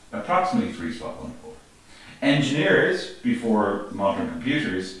this, approximately 3/14. Engineers, before modern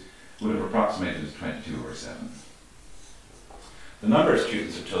computers, would have approximated as 22 over 7. The number of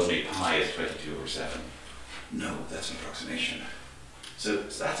students have told me pi is 22 over 7. No, that's an approximation. So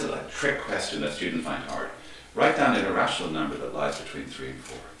that's a trick question that students find hard. Write down an irrational number that lies between 3 and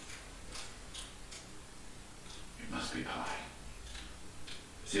 4. It must be pi.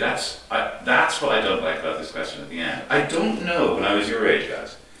 See, that's what I don't like about this question at the end. I don't know, when I was your age,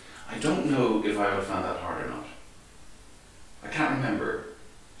 guys, I don't know if I would have found that hard or not. I can't remember.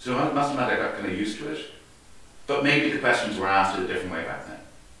 So it must have meant I got kind of used to it. But maybe the questions were asked in a different way back then.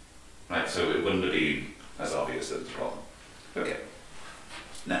 Right, so it wouldn't have been as obvious that it's a problem. Okay.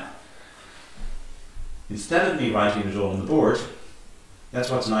 Now, instead of me writing it all on the board, that's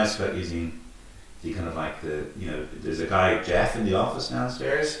what's nice about using the kind of like the, there's a guy, Jeff, in the office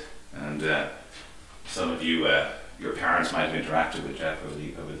downstairs. And some of you, your parents might have interacted with Jeff over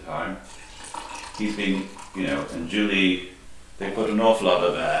the time. He's been, and Julie, they put an awful lot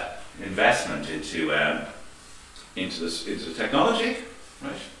of investment into the technology,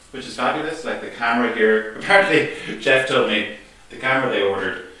 right? Which is fabulous. Like the camera here. Apparently, Jeff told me the camera they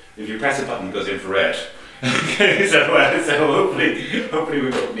ordered, if you press a button, it goes infrared. Okay, so hopefully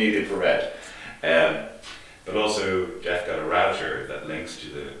we don't need infrared. But also, Jeff got a router that links to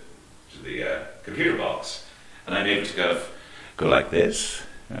the computer box, and I'm able to kind of go like this,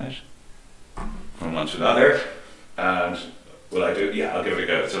 right, from one to another. And will I do? Yeah, I'll give it a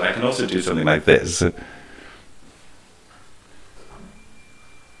go. So I can also do something like this. Does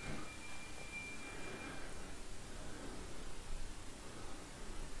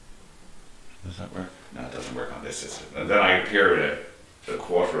that work? No, it doesn't work on this system. And then I appear in a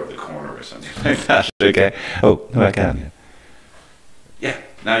quarter of the corner or something like that. Okay. Oh, no, I can. Yeah.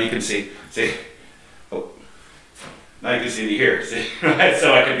 Now you can see. Oh. Now you can see me here. See, right?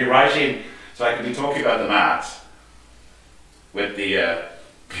 So I could be writing. So I could be talking about the maths with the. I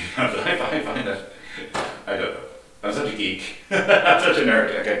find that. I don't know. I'm such a geek. I'm such a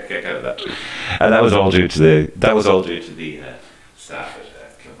nerd. I get kick out of that. And that was all due to the. Staff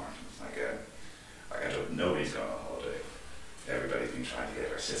at Kilmartin. I don't. Nobody's gone on holiday. Everybody's been trying to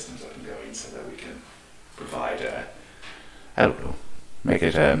get our systems up and going so that we can provide. I don't know. Make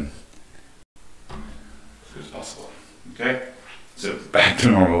it as good as possible. Okay? So back to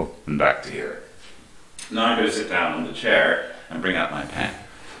normal and back to here. Now I'm going to sit down on the chair and bring out my pen.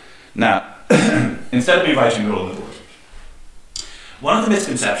 Now, instead of me writing it all on the board, one of the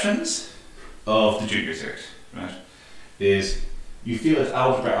misconceptions of the junior series, right, is you feel it's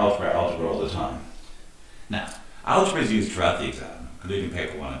algebra all the time. Now, algebra is used throughout the exam, including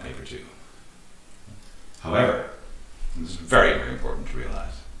paper 1 and paper 2. However, this is very, very important to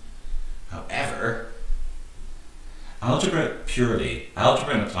realize. However, algebra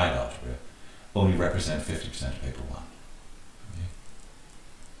and applied algebra only represent 50% of paper 1. Okay.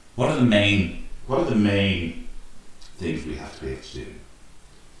 What are the main things we have to be able to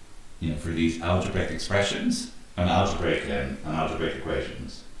do? For these algebraic expressions and algebraic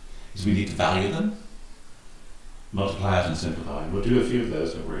equations, is we need to value them, multiply it and simplify. We'll do a few of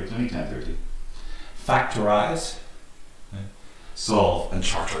those, don't worry, it's only 10:30. Factorize, solve, and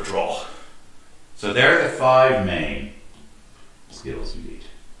chart or draw. So there are the 5 main skills we need.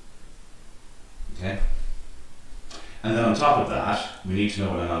 Okay? And then on top of that, we need to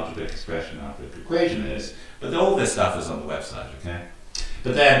know what an algebraic expression, an algebraic equation is, but all this stuff is on the website, okay?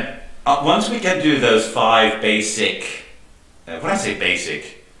 But then, once we can do those 5 basic, when I say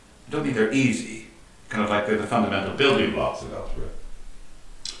basic, I don't mean they're easy, kind of like they're the fundamental building blocks of algebra.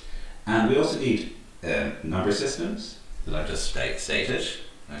 And we also need number systems that I've just stated,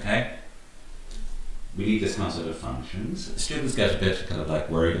 okay? We need this concept of functions. Students get a bit kind of like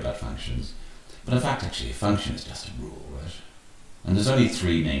worried about functions, but in fact actually a function is just a rule, right? And there's only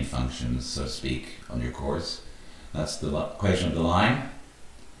 3 main functions, so to speak, on your course. That's the equation of the line,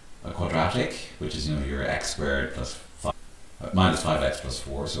 a quadratic, which is your x squared plus minus 5x plus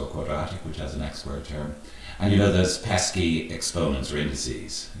 4, so a quadratic, which has an x squared term. And those pesky exponents or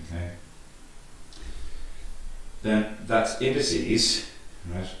indices, okay? Then that's indices,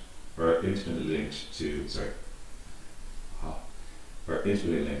 right, are intimately linked to,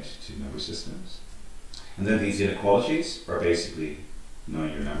 number systems. And then these inequalities are basically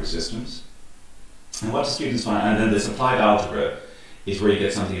knowing your number systems. And what do students find? And then this applied algebra is where you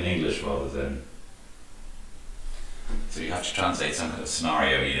get something in English rather than. So you have to translate some kind of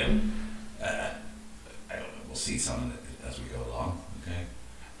scenario, I don't know, we'll see some of it as we go along, okay?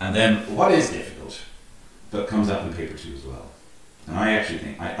 And then what is difficult, but comes up in paper 2 as well. And I actually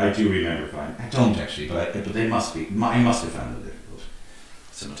think, I do remember finding, I don't actually, but they must be, I must have found them difficult.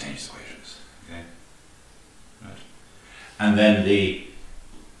 Simultaneous equations, okay? Right. And then the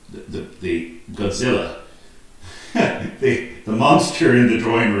Godzilla, the monster in the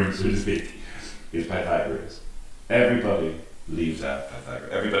drawing room, so to speak, is Pythagoras. Everybody leaves out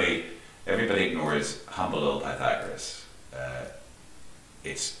Pythagoras. Everybody ignores humble old Pythagoras.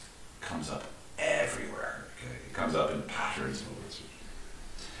 It comes up everywhere. Okay? It comes up in patterns and all sorts.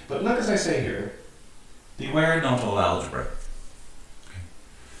 But look, as I say here, beware not all algebra. Okay?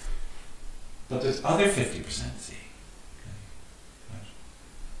 But there's other 50% C. Okay?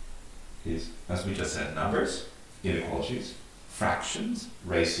 Right. Is, as we just said, numbers, inequalities, fractions,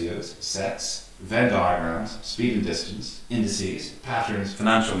 ratios, sets, Venn diagrams, speed and distance, indices, patterns,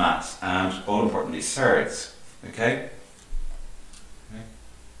 financial maths, and all importantly, surds. Okay? Okay?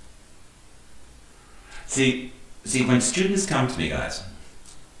 See, when students come to me, guys,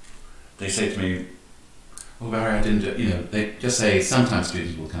 they say to me, "Oh, Barry, I didn't do," they just say, sometimes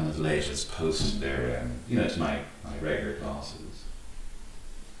students will come as late as post their, to my regular classes.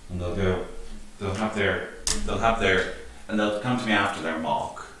 And they'll have their, and they'll come to me after their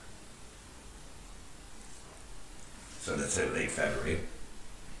mock. So let's say late February.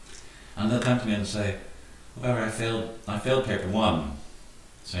 And they'll come to me and say, "However, I failed paper 1,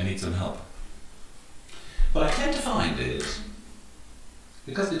 so I need some help." What I tend to find is,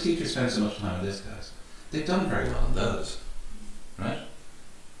 because the teachers spend so much time on this, guys, they've done very well on those, right?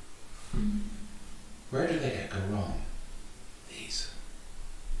 Where do they go wrong? These.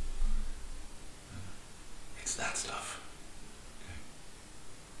 It's that stuff. Okay.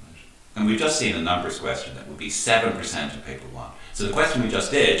 Right. And we've just seen a numbers question that would be 7% in paper 1. So the question we just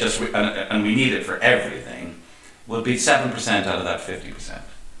did, and we need it for everything, would be 7% out of that 50%. Okay.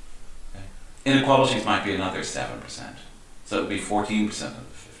 Inequalities might be another 7%. So it would be 14% of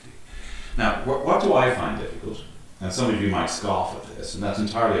the 50. Now, what do I find difficult? And some of you might scoff at this, and that's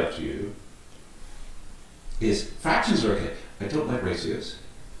entirely up to you. Is fractions are okay. I don't like ratios.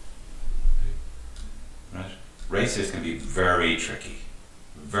 Right? Ratios can be very tricky.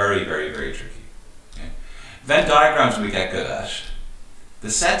 Very, very, very tricky. Okay? Venn diagrams we get good at. The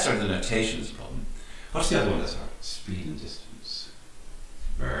sets or the notation is the problem. What's the other one that's hard? Speed and distance.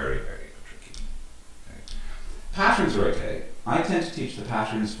 Very, very tricky. Okay. Patterns are okay. I tend to teach the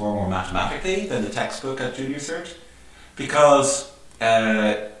patterns far more mathematically than the textbook at Junior Cert, because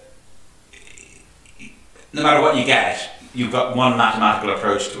no matter what you get, you've got one mathematical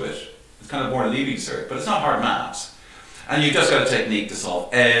approach to it. It's kind of more leaving cert, but it's not hard maths. And you've just got a technique to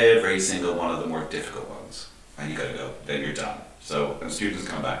solve every single one of the more difficult ones. And you got to go, then you're done. So when students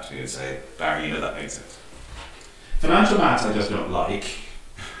come back to me and say, Barry, you know that makes sense. Financial maths I just don't like,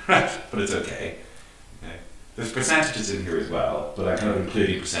 right? But it's okay. Okay. There's percentages in here as well, but I'm kind of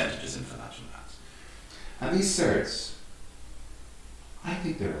including percentages in financial maths. And these certs, I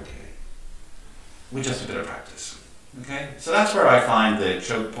think they're okay. With just a bit of practice. Okay? So that's where I find the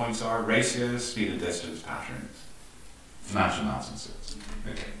choke points are: ratios, speed and distance, patterns, financial maths and certs.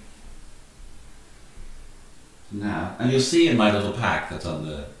 Okay. Now, and you'll see in my little pack that's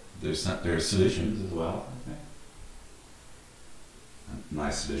on there's solutions as well. Okay. And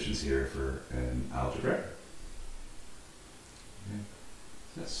nice solutions here for algebra. Okay.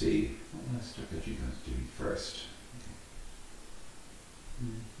 Let's see. Let's look at you guys doing first.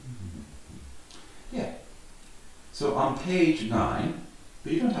 Okay. Yeah. So on page 9,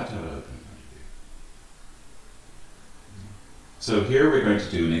 but you don't have to have it open in front of you. So here we're going to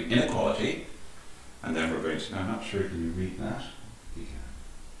do an inequality, and then we're going to, I'm not sure, can you read that? You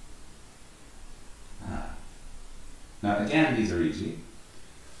can. Now again, these are easy.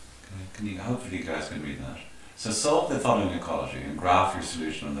 Okay. Hopefully you guys can read that. So solve the following inequality and graph your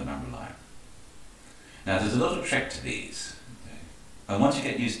solution on the number line. Now there's a little trick to these. And once you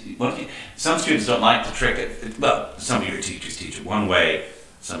get used to, some students don't like to trick it. Well, some of your teachers teach it one way.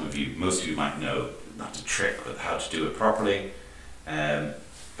 Most of you might know not to trick, but how to do it properly.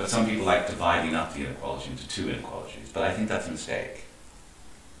 But some people like dividing up the inequality into two inequalities. But I think that's a mistake.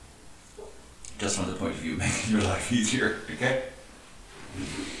 Just from the point of view of making your life easier, okay?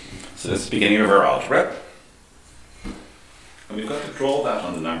 So that's the beginning of our algebra. And we've got to draw that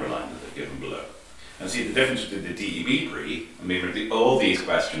on the number line that they've given below. And see, the difference between the DEB pre, I mean, all these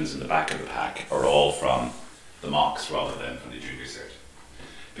questions in the back of the pack are all from the mocks rather than from the Junior Cert.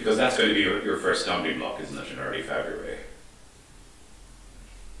 Because that's going to be your first stumbling block, isn't it, in early February?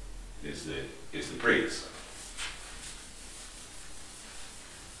 Is the pre's.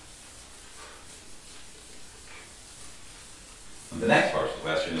 And the next part of the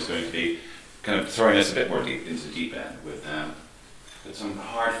question is going to be kind of throwing us a bit more deep into the deep end with some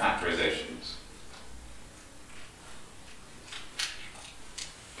hard factorizations.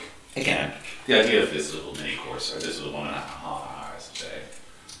 Again, the idea of this little mini course, or this little 1.5 hours a day,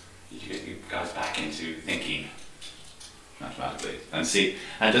 you get you guys back into thinking mathematically, and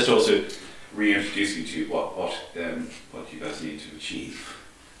just also reintroduce you to what you guys need to achieve.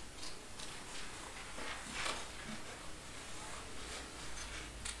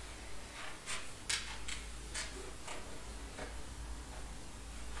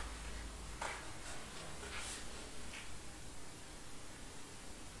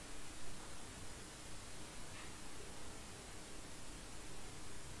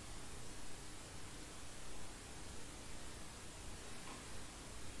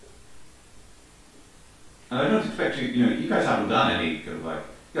 And I don't expect you guys haven't done any kind of like,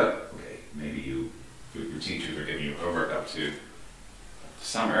 yeah, okay, maybe your teachers are giving you homework up to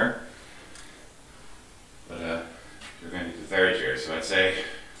summer, but you're going into third year, so I'd say,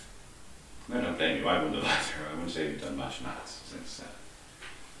 I don't blame you, I wouldn't have either. I wouldn't say you've done much maths since.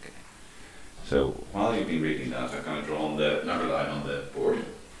 Okay. So while you've been reading that, I've kind of drawn the number line on the board.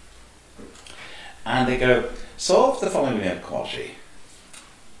 And they go, solve the following inequality.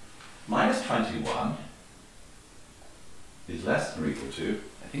 Minus 21 is less than or equal to,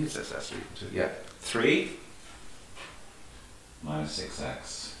 I think it says less than or equal to, yeah, 3 minus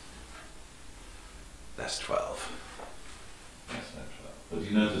 6x. less 12. Less than 12. But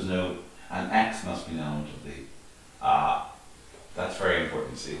you know there's no, and x must be an element of the, that's very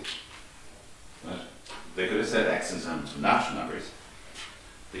important, see. Right? They could have said x is an element of natural numbers.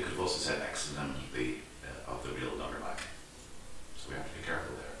 They could have also said x is an element of the real number line. So we have to be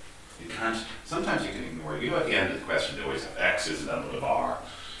careful there. You can't, sometimes you can ignore it. You know, at the end of the question, they always have x is an element of r.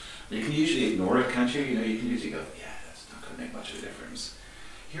 You can usually ignore it, can't you? You know, you can usually go, yeah, that's not going to make much of a difference.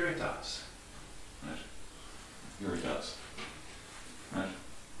 Here it does. Right? Here it does. Right?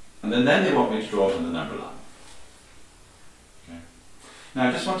 And then they want me to draw it on the number line. Okay. Now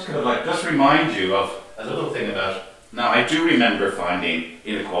I just want to kind of like, just remind you of a little thing about, now I do remember finding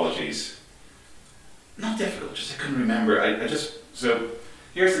inequalities. Not difficult, just I couldn't remember. I just, so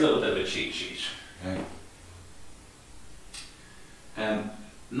here's a little bit of a cheat sheet. Okay.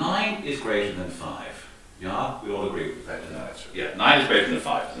 9 is greater than 5. Yeah, we all agree with that. Yeah, 9 is greater than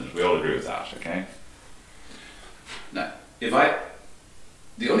 5, isn't it? We all agree with that, okay? Now,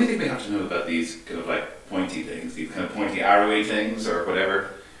 the only thing we have to know about these kind of like pointy things, these kind of pointy arrowy things or whatever,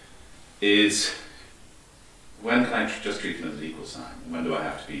 is when can I just treat them as an equal sign? When do I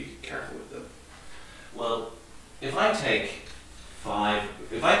have to be careful with them? Well, if I take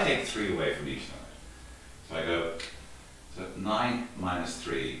 3 away from each side, so I go, so 9 minus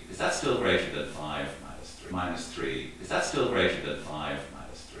 3, is that still greater than 5 minus 3? Minus 3, is that still greater than 5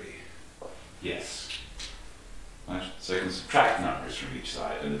 minus 3? Yes. Right? So I can subtract numbers from each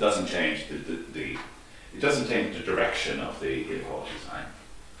side, and it doesn't change it doesn't change the direction of the inequality sign.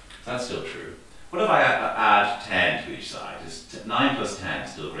 That's still true. What if I add 10 to each side? Is 9 plus 10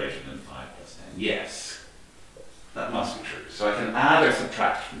 still greater than 5 plus 10? Yes. That must be true. So I can add or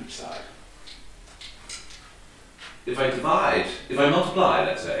subtract from each side. If I multiply,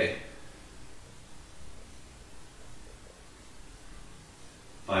 let's say,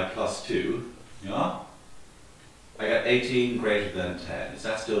 5 plus 2, yeah? I get 18 greater than 10. Is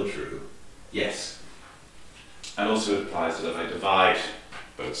that still true? Yes. And also it applies that if I divide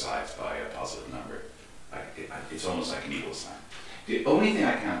both sides by a positive number, it's almost like an equal sign. The only thing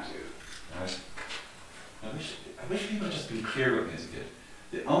I can't do, right? I wish people had just been clear with me as a kid.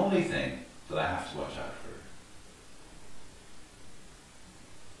 The only thing that I have to watch out for,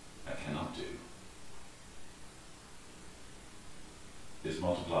 I cannot do, is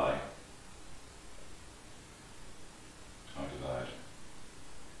multiply or divide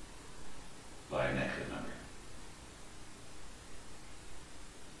by a negative number.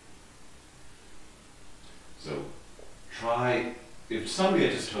 So try, if somebody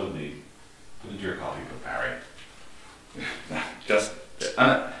had just told me, put into your coffee book, Barry, just,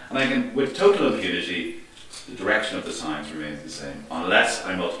 and I can, with total impunity, the direction of the signs remains the same, unless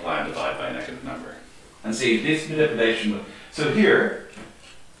I multiply and divide by a negative number. And see, this manipulation, so here,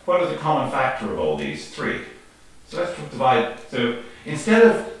 what is the common factor of all these? 3. So let's divide, so instead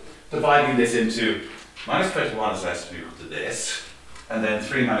of dividing this into minus 21 is less than or equal to this, and then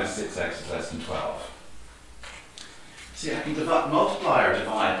 3 minus 6x is less than 12. See, I can multiply or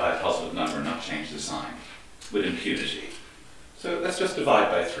divide by a positive number and not change the sign with impunity. So let's just divide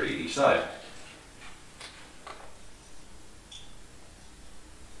by 3 each side.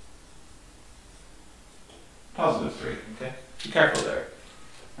 Positive 3, okay? Be careful there.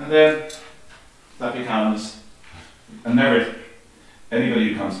 And then that becomes, and never,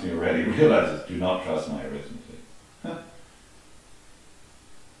 anybody who comes to me already realizes, do not trust my arithmetic. Huh?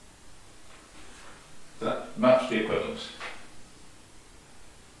 So that match the equivalent.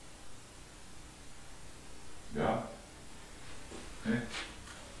 Yeah. Okay.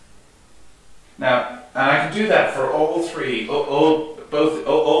 Now, and I can do that for all three,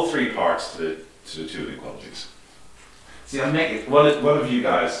 all 3 parts to the 2 inequalities. See, I'm making one of you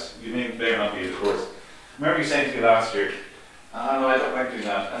guys. You may not be, of course. I remember you saying to me last year, "Oh no, I don't like doing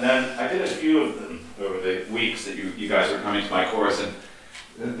that." And then I did a few of them over the weeks that you guys were coming to my course, and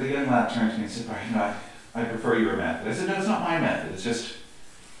the young lad turned to me and said, "You know, I prefer your method." I said, "No, it's not my method. It's just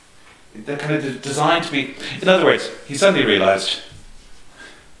they're kind of designed to be." In other words, he suddenly realised,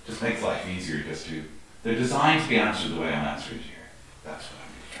 just makes life easier just to. They're designed to be answered the way I'm answering it here. That's what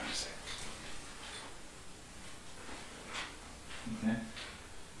I'm really trying to say. Okay.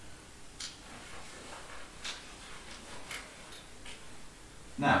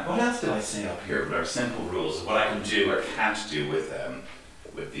 Now, what else did I say up here? What are simple rules of what I can do or can't do with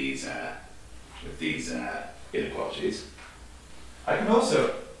these inequalities? I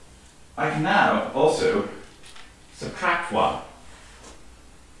can now also subtract 1.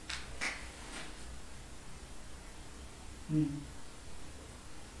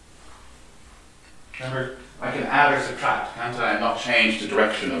 Remember, I can add or subtract, can't I? And not change the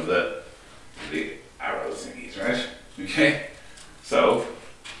direction of the arrow thingies, right? Okay? So,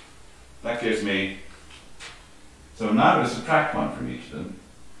 that gives me, so now I'm going to subtract 1 from each of them.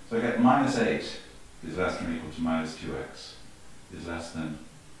 So I get minus 8 is less than or equal to minus 2x is less than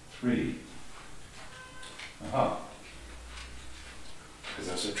 3. Aha.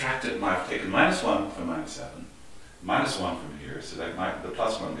 Because I've subtracted, I've taken minus 1 from minus 7, minus 1 from here, so that the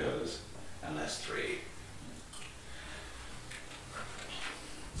plus 1 goes, and less 3.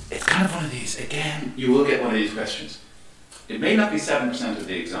 It's kind of one of these, again, you will get one of these questions. It may not be 7% of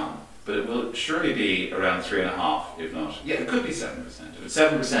the exam, but it will surely be around 3.5, if not, yeah, it could be 7%. If it's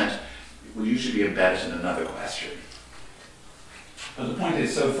 7%, it will usually be embedded in another question. But the point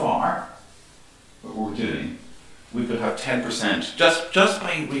is, so far, what we're doing, we could have 10%, just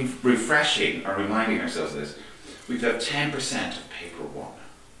by refreshing or reminding ourselves of this, we could have 10% of paper 1.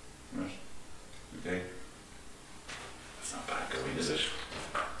 Right? Okay? That's not bad going, is it?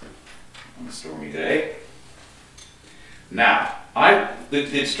 On a stormy day. Now,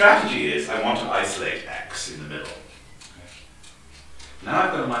 the strategy is I want to isolate x in the middle. Okay. Now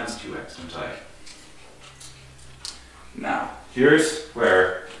I've got a minus 2x, don't I? Now, here's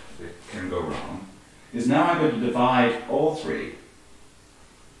where it can go wrong. Is now I'm going to divide all 3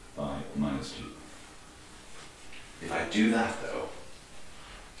 by minus 2. If I do that though,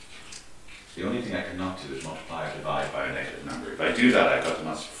 the only thing I cannot do is multiply or divide by a negative number. If I do that, I've got to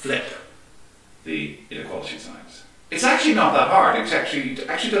must flip the inequality signs. It's actually not that hard. It's actually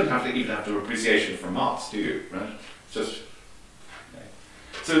don't even have to appreciation for maths, do you? Right? It's just okay.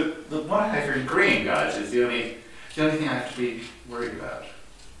 So what I have here in green, guys, is the only thing I have to be worried about.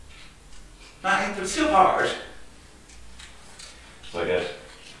 Now, it's still hard. So I get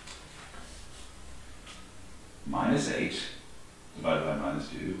minus 8 divided by minus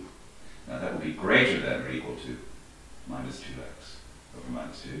 2. Now that will be greater than or equal to minus 2x over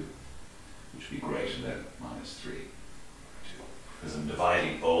minus 2, which would be greater than minus 3. Because I'm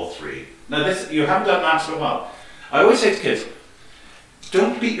dividing all 3. Now this, you haven't done maths for a while. I always say to kids,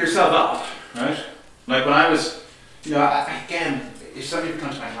 don't beat yourself up, right? Like when I was, again, if some of you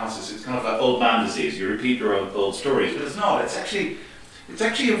come to my classes, it's kind of like old man disease. You repeat your old stories, but it's not. It's actually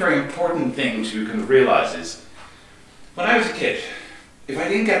a very important thing to kind of realize is, when I was a kid, if I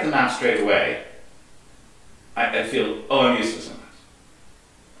didn't get the math straight away, I'd feel, oh, I'm useless in math.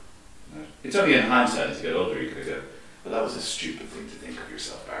 Right? It's only in hindsight as you get older you could go, but that was a stupid thing to think of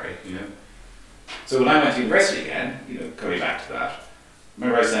yourself, Barry, So when I went to university again, coming back to that,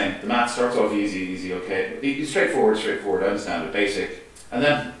 remember I was saying, the math starts off easy, okay, straightforward, I understand it, basic, and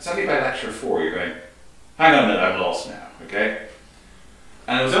then suddenly by lecture 4 you're going, hang on a minute, I'm lost now, okay?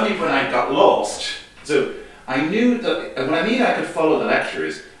 And it was only when I got lost, so I knew that, and when I mean I could follow the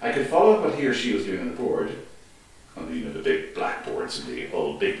lectures, I could follow what he or she was doing on the board, on the big blackboards and the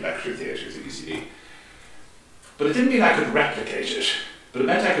old big lecture theatres at UCD. But it didn't mean I could replicate it, but it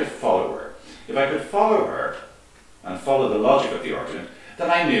meant I could follow her. If I could follow her and follow the logic of the argument,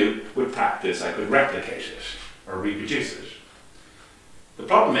 then I knew with practice I could replicate it or reproduce it. The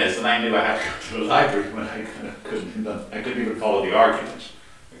problem is that I knew I had to go to the library when I couldn't even follow the argument.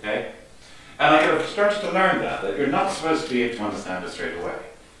 Okay? And I could have started to learn that you're not supposed to be able to understand it straight away.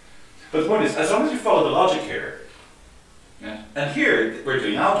 But the point is, as long as you follow the logic here, and here we're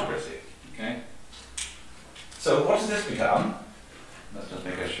doing algebra, okay? So what does this become? Let's just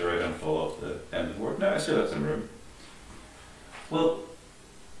make sure I don't fall off the end of the board. No, I still have some room. Well,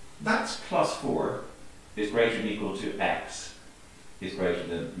 that's plus 4 is greater than or equal to x is greater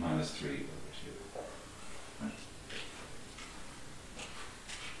than minus 3 over 2. Right?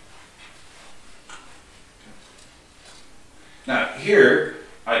 Now here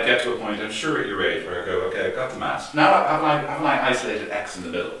I get to a point, I'm sure at your age, where I go, okay, I've got the maths. Now haven't I isolated x in the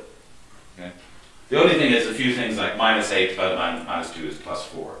middle? Okay. The only thing is a few things like minus 8 divided by minus 2 is plus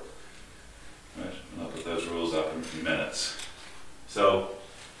 4. Right? And I'll put those rules up in a few minutes. So,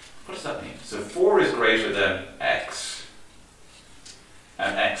 what does that mean? So 4 is greater than x,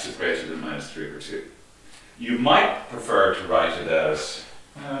 and x is greater than minus 3 over 2. You might prefer to write it as,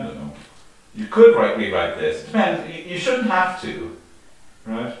 I don't know, you could rewrite this. It depends, you shouldn't have to,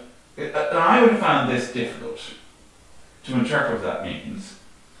 right? And I would have found this difficult to interpret what that means.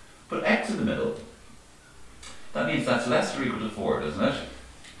 Put x in the middle. That means that's less or equal to 4, doesn't it?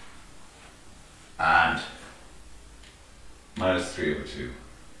 And minus 3 over 2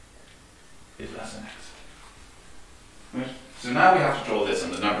 is less than x. Right? So now we have to draw this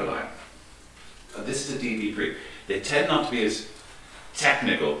on the number line. This is a DB pre. They tend not to be as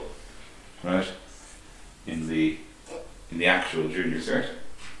technical, right, in the actual junior cert.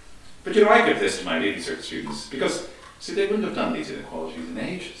 But I give this to my leaving cert students because, see, they wouldn't have done these inequalities in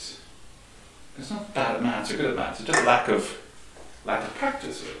ages. It's not bad at maths or good at maths, it's just lack of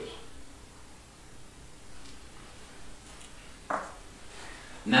practice with it.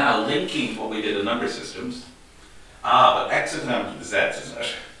 Now, linking what we did in number systems, but x is an element of the z's, isn't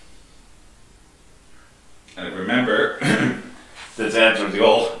it? And remember, the z's are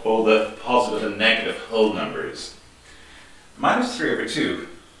all the positive and negative whole numbers. Minus 3 over 2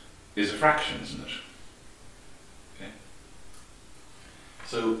 is a fraction, isn't it? Okay.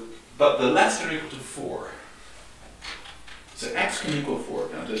 So, but the less than or equal to 4. So x can equal 4,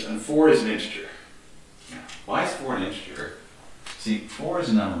 can't it? And 4 is an integer. Now, why is 4 an integer? See, 4 is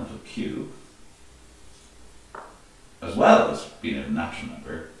an element of q, as well as being a natural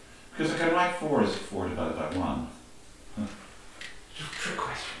number, because I can write 4 as 4 divided by 1. It's a trick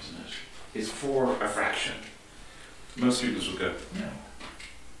question, isn't it? Is 4 a fraction? Most students will go, no.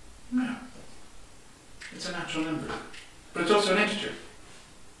 No. It's a natural number. But it's also an integer.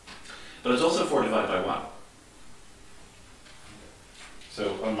 But it's also 4 divided by 1.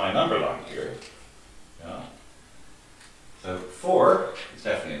 So on my number line here, yeah. So 4 is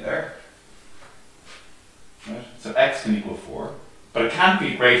definitely in there. Right? So x can equal 4. But it can't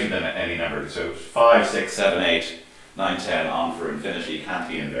be greater than any number. So 5, 6, 7, 8, 9, 10 on for infinity can't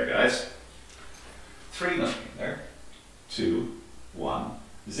be in there, guys. 3 not in there. 2, 1.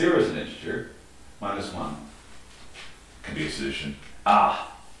 0 is an integer. Minus 1 can be a solution.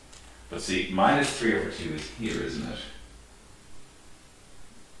 Ah! But see, minus 3 over 2 is here, isn't it?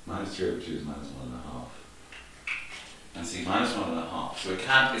 Minus 3 over 2 is minus 1.5. And see, minus 1.5. So it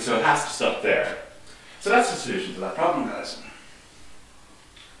can't, so it has to stop there. So that's the solution to that problem, guys.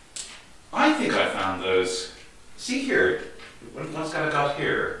 I think I found those. See here, what's got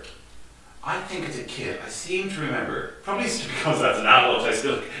here? I think it's a kid. I seem to remember. Probably because as an adult I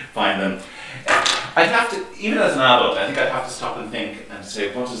still find them. I'd have to, even as an adult, I think I'd have to stop and think and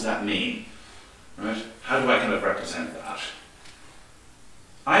say, what does that mean? Right? How do I kind of represent that?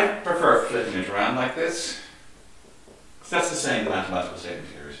 I prefer flipping it around like this. Because that's the same mathematical statement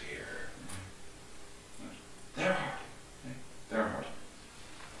here is here. They're hard. Okay? They're hard.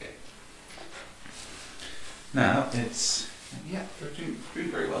 Okay. Now it's, yeah, they're doing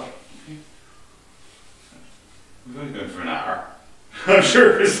very well. Okay. We've only been for an hour. I'm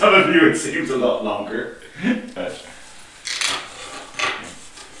sure for some of you it seems a lot longer. But,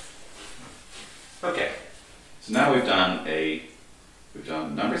 okay. So now we've done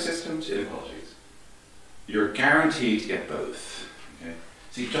number systems, inequalities. You're guaranteed to get both. Okay?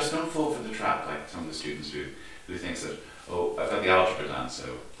 So you just don't fall for the trap like some of the students do, who thinks that, oh, I've got the algebra done,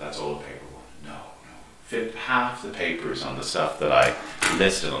 so that's all the paper one. No, no. Fit half the papers on the stuff that I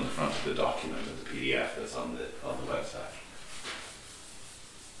listed on the front of the document of the PDF that's on the website.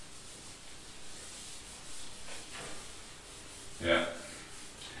 Yeah.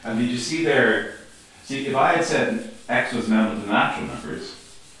 And did you see there, see if I had said x was an element of the natural numbers,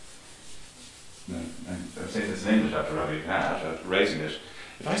 I'm saying this in English after raising it,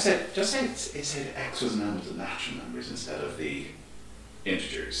 if I said, just say it said x was an element of the natural numbers instead of the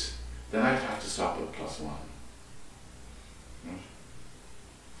integers, then I'd have to stop at +1.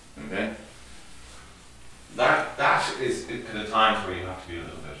 Okay? That is at a time where you have to be a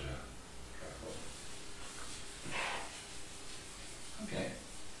little bit careful. Okay.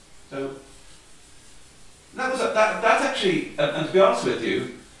 So that's actually, and to be honest with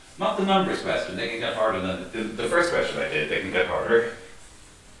you, not the numbers question, they can get harder than the first question I did, they can get harder.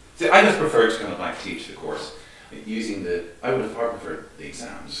 See, I just prefer to kind of like teach the course using I would have far preferred the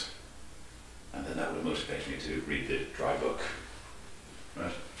exams. And then that would have motivated me to read the dry book.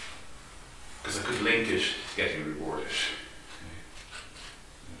 Right? Because I could link it to getting rewarded.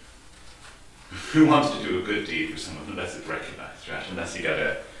 Who wants to do a good deed for someone unless it's recognized, right? Unless you get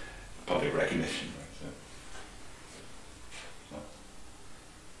a public recognition.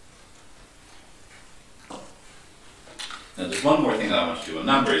 Right? Now there's one more thing that I want to do on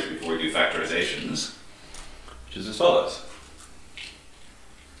numbers before we do factorizations, which is as follows.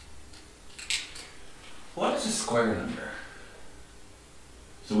 What is a square number?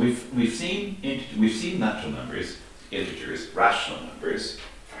 So we've seen natural numbers, integers, rational numbers,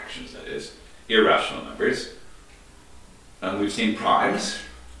 fractions that is, irrational numbers, and we've seen primes.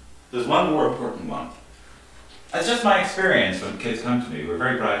 There's one more important one. It's just my experience when kids come to me, we're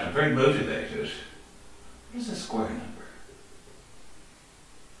very bright and very motivated. What is a square number?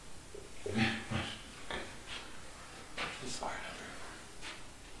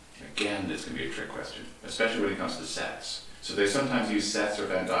 Again, this can be a trick question, especially when it comes to sets. So they sometimes use sets or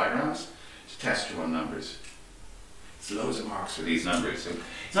Venn diagrams to test you on numbers. It's loads of marks for these numbers. So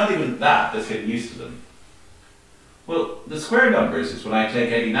it's not even that's getting used to them. Well, the square numbers is when I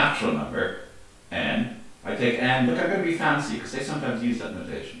take any natural number n. I take n, look, I'm going to be fancy because they sometimes use that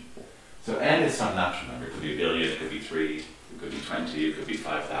notation. So n is some natural number. It could be a billion, it could be 3, it could be 20, it could be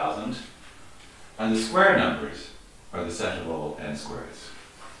 5,000. And the square numbers are the set of all n squares.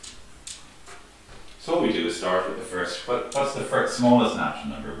 So what we do is start with the first, what's the first smallest natural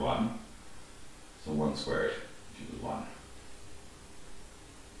number? 1. So 1 squared equals 1.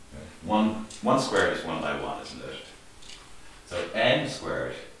 Okay. 1 squared is 1 by 1, isn't it? So n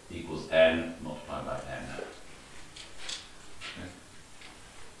squared equals n multiplied by n. Okay.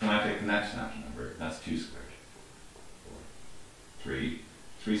 Then I take the next natural number, that's 2 squared. 4. 3.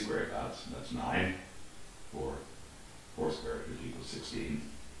 3 squared, that's 9. 4. 4 squared, which equals 16.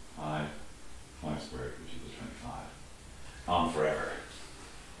 5. 5 squared, which equals 25. On forever.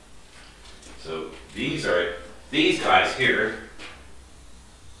 So these guys here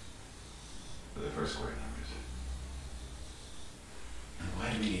are the first square numbers. And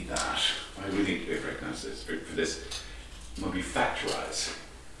why do we need that? Why do we need to recognize this? For this, when we factorize.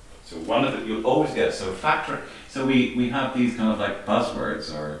 So one of the, you'll always get, so we have these kind of like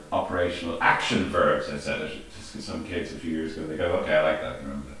buzzwords or operational action verbs. I said it to some kids a few years ago. They go, okay, I like that,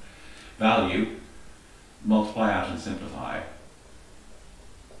 remember that. Value, multiply out and simplify.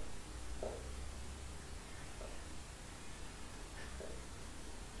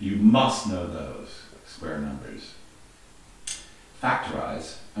 You must know those square numbers.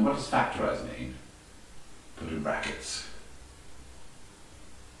 Factorize, and what does factorize mean? Put in brackets.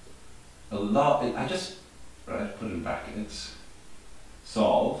 Put in brackets.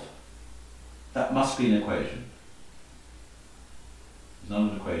 Solve. That must be an equation. It's not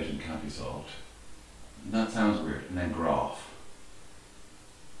an equation, can't be solved. And that sounds weird. And then graph.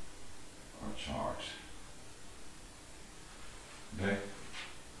 Or chart. Okay?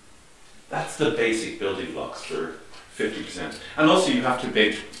 That's the basic building blocks for 50%. And also you have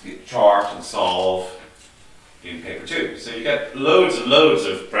to chart and solve in paper 2. So you get loads and loads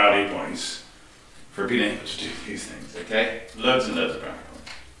of brownie points for being able to do these things, okay? Loads and loads of brownie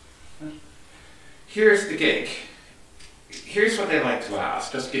points. Here's the gig. Here's what they like to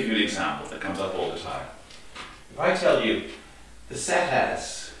ask, just to give you an example that comes up all the time. If I tell you the set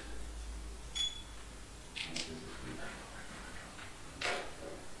S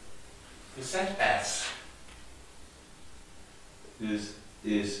is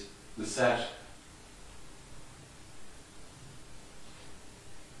the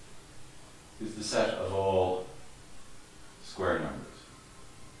set of all square numbers.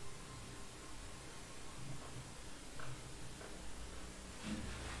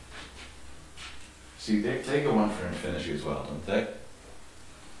 See, they go on for infinity as well, don't they?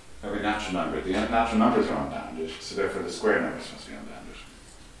 Every natural number, the natural numbers are unbounded, so therefore the square numbers must be unbounded.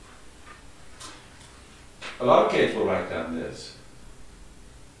 A lot of kids will write down this.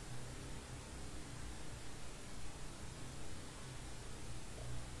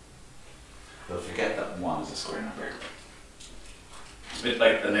 They'll forget that 1 is a square number. It's a bit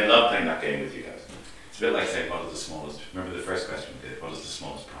like, and they love playing that game with you guys. It's a bit like saying, what is the smallest, remember the first question we did, what is the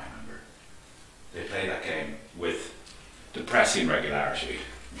smallest prime number? They play that game with depressing regularity,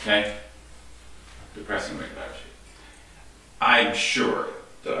 okay? Depressing regularity. I'm sure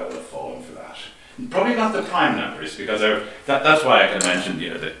that I would have fallen for that. Probably not the prime numbers, because that's why I can mention, you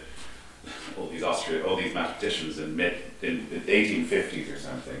know, that all these mathematicians in the 1850s or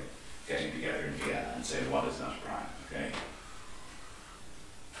something getting together in Vienna and saying 1 is not a prime, okay?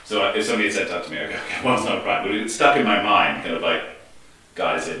 So if somebody had said that to me, I'd go, okay, 1's not a prime, but it stuck in my mind, kind of like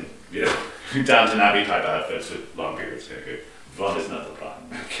guys in, you know, Downton Abbey type outfits with long beards, okay, 1 is not the prime,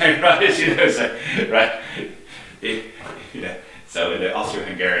 okay, right, you know, so, right, you know, so in the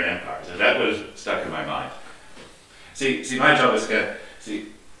Austro-Hungarian Empire, so that was stuck in my mind. See, my job is to,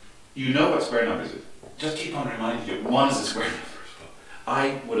 you know what square numbers is, just keep on reminding you, 1 is a square number.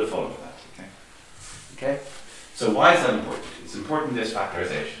 I would have fallen for that, okay? Okay? So why is that important? It's important in this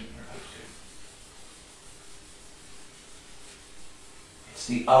factorization. It's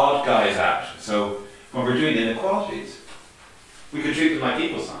the odd guys out. So when we're doing inequalities, we could treat them like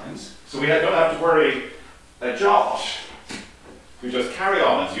equal signs. So we don't have to worry a jot. We just carry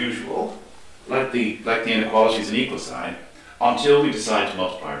on as usual, like the inequalities in equal sign, until we decide to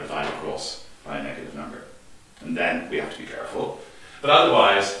multiply or divide across by a negative number. And then we have to be careful. But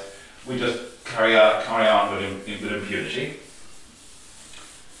otherwise, we just carry on with impunity.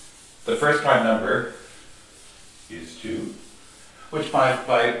 The first prime number is 2, which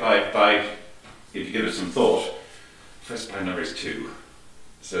if you give it some thought, first prime number is 2.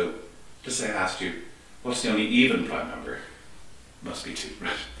 So just say I asked you, what's the only even prime number? Must be 2,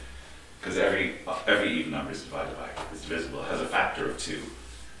 right? Because every even number is divisible, has a factor of 2.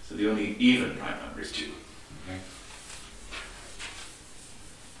 So the only even prime number is 2. Okay?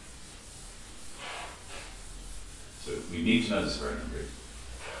 So we need to know the square number.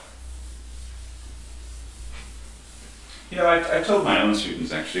 You know, I've told my own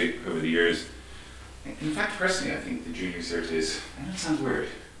students actually over the years, in fact personally I think the junior cert is, I know it sounds weird,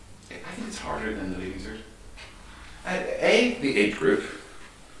 I think it's harder than the leaving cert. A, the age group,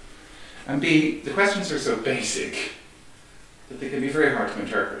 and B, the questions are so basic that they can be very hard to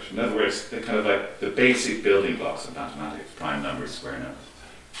interpret. In other words, they're kind of like the basic building blocks of mathematics, prime numbers, square numbers.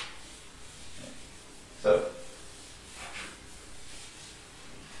 So,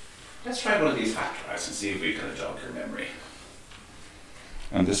 let's try one of these factorize and see if we kind of jog your memory.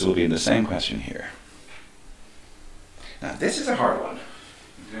 And this will be in the same question here. Now, this is a hard one.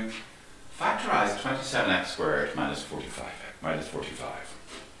 Okay. Factorize 27x squared minus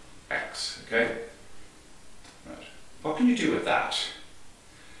 45x, okay? Right. What can you do with that?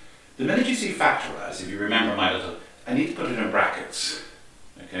 The minute you see factorize, if you remember my little, I need to put it in brackets,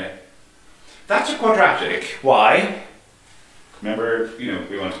 okay? That's a quadratic. Why? Remember, you know,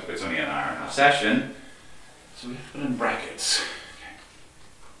 it's only an hour-and-a-half session, so we have to put in brackets. Okay.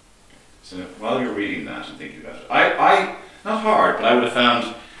 So while you're reading that and thinking about it, not hard, but I would have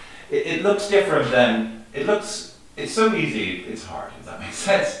found it looks different than, it's so easy, it's hard, if that makes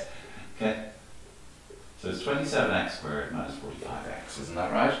sense. Okay? So it's 27x squared minus 45x, isn't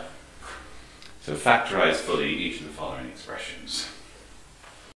that right? So factorize fully each of the following expressions.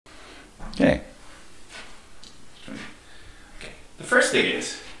 Okay. Okay. The first thing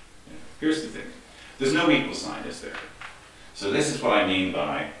is, here's the thing, there's no equal sign, is there? So this is what I mean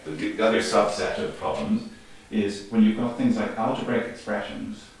by the other subset of problems, is when you've got things like algebraic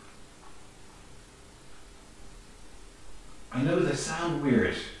expressions. I know they sound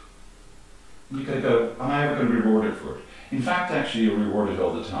weird. You gotta go, am I ever going to be rewarded for it? In fact, actually, you're rewarded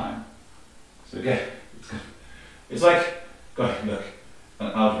all the time. So again, it's like, look,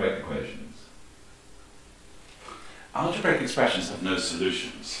 algebraic equations. Algebraic expressions have no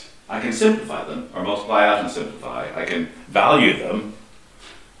solutions. I can simplify them, or multiply out and simplify. I can value them,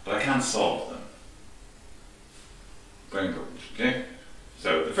 but I can't solve them. Very important, okay?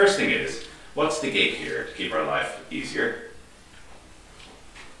 So the first thing is, what's the gate here to keep our life easier?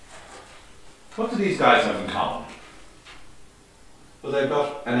 What do these guys have in common? Well, they've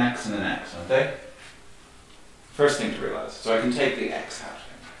got an x and an x, don't they? First thing to realize. So I can take the x out.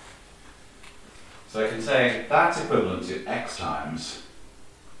 So I can say that's equivalent to x times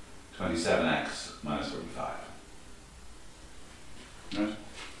 27x minus 45. Right?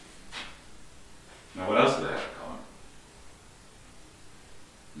 Now what else do they have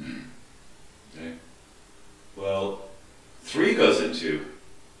in common? Okay. Well, 3 goes into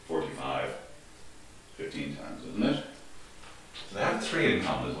 45 15 times, isn't it? So they have 3 in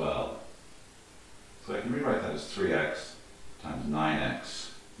common as well. So I can rewrite that as 3x times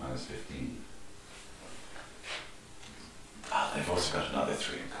 9x minus 15. Ah, they've also got another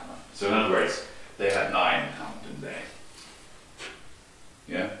 3 in common. So in other words, they had 9 in common, didn't they?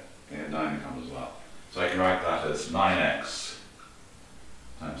 Yeah? They had 9 in common as well. So I can write that as 9x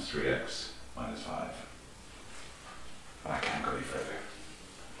times 3x minus 5. I can't go any further.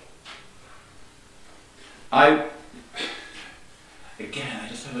 Again, I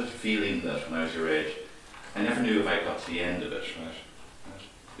just had a feeling that when I was your age, I never knew if I got to the end of it, right?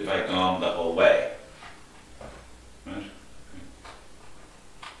 If I'd gone the whole way. Right?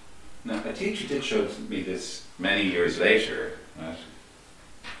 Now, a teacher did show me this many years later, right?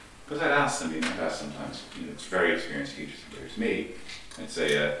 Because I'd ask them, I'd ask sometimes, it's very experienced teachers compared to me, I'd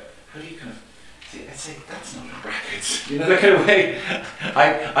say, how do you kind of, I'd say, that's not in brackets. That kind of way.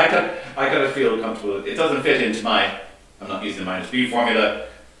 I kind of feel comfortable. It doesn't fit into my, I'm not using the minus b formula.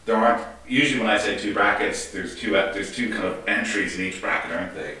 There aren't, usually when I say 2 brackets, there's two kind of entries in each bracket,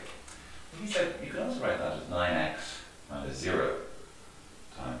 aren't they? He said, you can also write that as 9x minus 0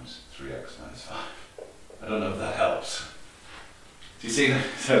 times 3x minus 5. I don't know if that helps. Do you see?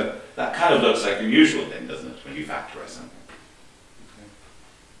 So that kind of looks like the usual thing, doesn't it, when you factorize something?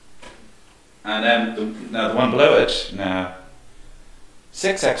 And then, now the one below it, now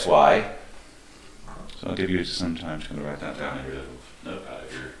 6xy, so I'll give you some time to kind of write that down in your little notepad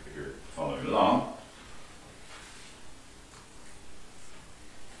if you're following along.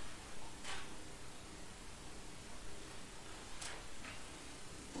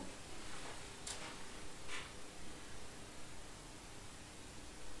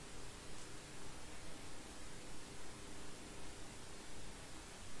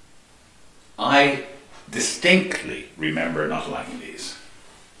 I distinctly remember not liking these.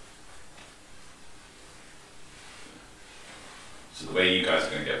 So the way you guys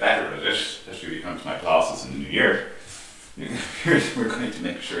are going to get better at it, especially when you come to my classes in the new year, we're going to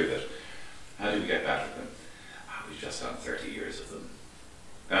make sure that, how do we get better at them? We've just done 30 years of them.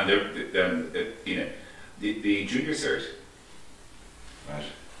 And you know, the junior cert, right,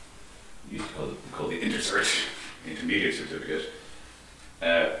 we used to call the intercert, intermediate certificate.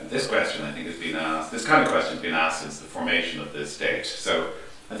 This question, I think, has been asked, this kind of question has been asked since the formation of this date. So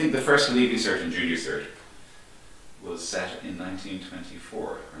I think the first Levy cert and junior cert was set in 1924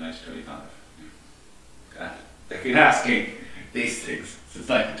 or 1925. God, they've been asking these things since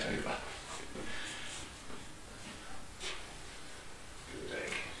 1925. Good day.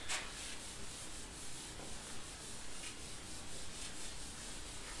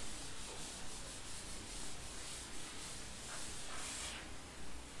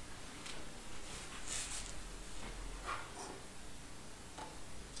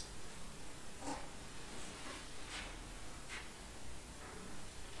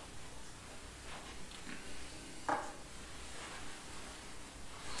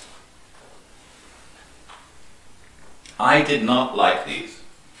 I did not like these.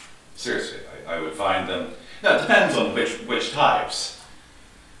 Seriously, I would find them. Now it depends on which types.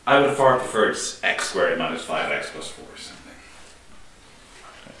 I would have far preferred x squared minus 5x plus 4 or something.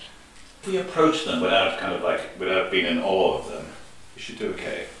 If we approach them without being in awe of them, we should do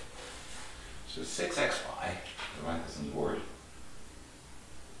okay. So 6xy, I'll write this on the board,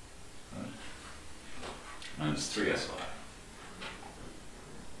 right, minus 3sy.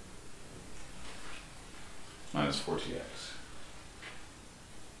 Minus 40x.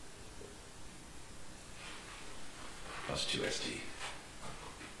 Plus 2st.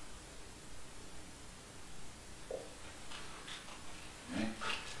 Okay.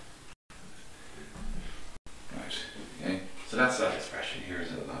 Right. Okay. So that's that expression here,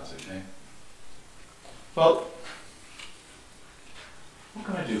 isn't it, lads? Okay. Well, what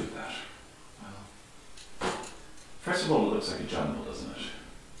can I do with that? Well, first of all, it looks like a jumble, doesn't it?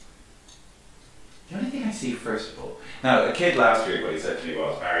 The only thing I see, first of all, now a kid last year, what he said to me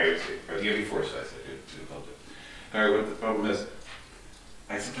was, Barry, or the year before, so I said to the public, Barry, what the problem is,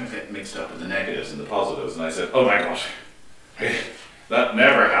 I sometimes get mixed up in the negatives and the positives, and I said, oh my gosh, that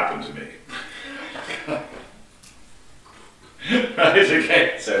never happened to me. Right,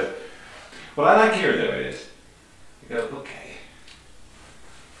 okay, so, what I like here though is, you go, okay,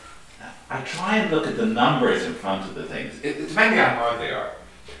 I try and look at the numbers in front of the things, depending on how hard they are.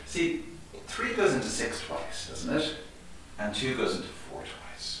 See, 3 goes into 6 twice, doesn't it? And 2 goes into 4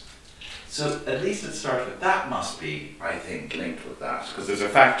 twice. So at least it starts with, that must be, I think, linked with that, because there's a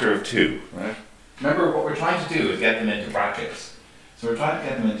factor of 2, right? Remember, what we're trying to do is get them into brackets. So we're trying to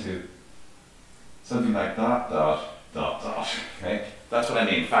get them into something like dot, dot, dot, dot, okay? That's what I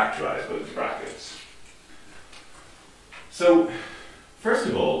mean, factorize, but into brackets. So, first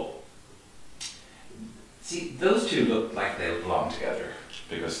of all, see, those two look like they belong together,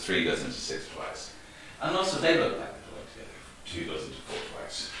 because 3 goes into 6 twice. And also they look like they belong together. 2 goes into 4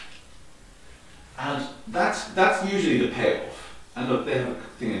 twice. And that's usually the payoff. And look, they have a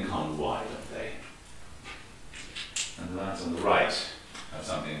thing in common, y, don't they? And the lads on the right have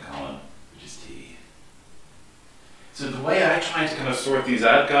something in common, which is t. So the way I try to kind of sort these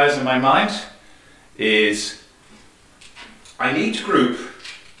out, guys, in my mind, is I need to group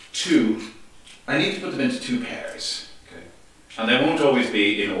 2, I need to put them into 2 pairs. And they won't always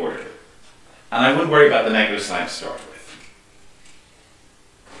be in order. And I wouldn't worry about the negative sign to start with.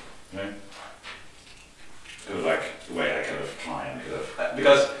 Right? Kind of like the way I kind of try and kind of,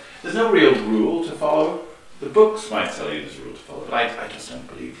 because there's no real rule to follow. The books might tell you there's a rule to follow, but I just don't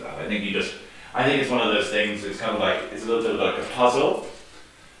believe that. I think it's one of those things, it's kind of like, it's a little bit like a puzzle.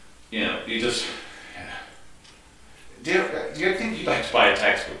 You know, you just, do you think you'd like to buy a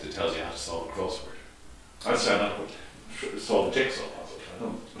textbook that tells you how to solve a crossword? I'd say not solve a jigsaw puzzle. I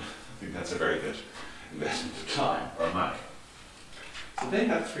don't think that's a very good investment of time or money. So they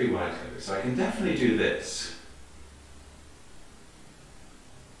have 3 y together, so I can definitely do this.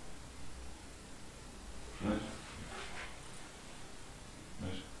 Right?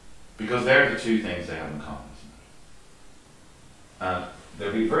 Right? Because they're the 2 things they have in common. And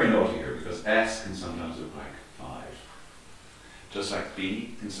they'll be very naughty here because S can sometimes look like 5. Just like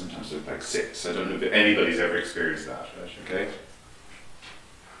B can sometimes look like 6. I don't know if anybody's ever experienced that, right? Okay?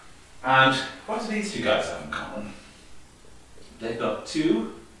 And what do these 2 guys have in common? They've got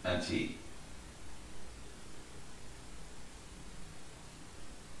 2 and t.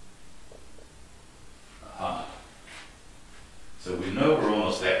 Aha. So we know we're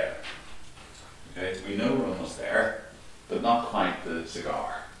almost there. Okay? We know we're almost there, but not quite the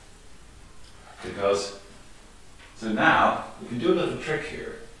cigar. Because So now, we can do a little trick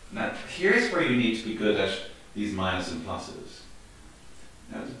here. Now, here's where you need to be good at these minus and pluses.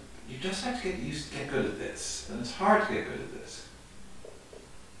 Now, you just have to get used to get good at this, and it's hard to get good at this.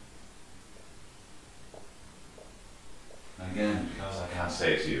 And again, because I can't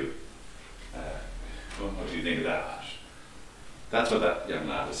say to you, what do you think of that? That's what that young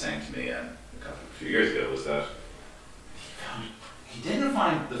lad was saying to me a few years ago, was that he didn't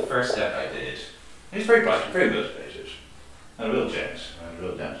find the first step I did. He was very bright, very motivated, and a real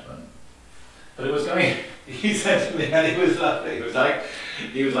gentleman. But it was going, he said to me, and he was lovely,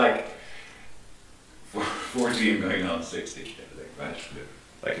 he was like 14 going on 60, right?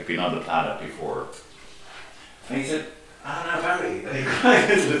 Like he'd been on the planet before. And he said, "Ah, no, Barry," and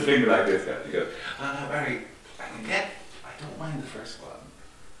he his little finger like this, he goes, "Ah, no, Barry, I don't mind the first one."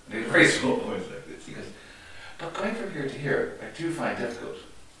 And he had a very small voice like this. He goes, "But going from here to here, I do find difficult."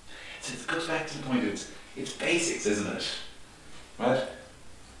 So it goes back to the point, it's basics, isn't it? Right?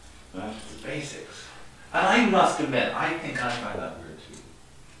 Right? It's the basics. And I must admit, I think I find that weird too.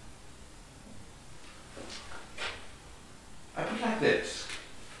 I put it like this.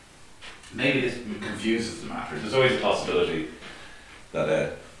 Maybe this confuses the matter. There's always a possibility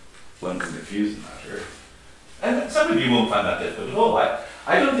that one can confuse the matter. And some of you won't find that difficult at all.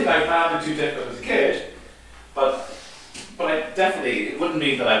 I don't think I found it too difficult as a kid, but I definitely, it wouldn't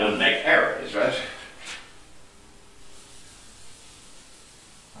mean that I wouldn't make errors, right?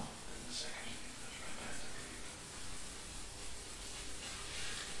 Oh, goodness sake.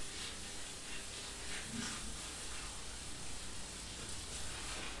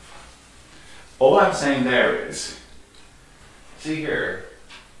 All I'm saying there is, see here,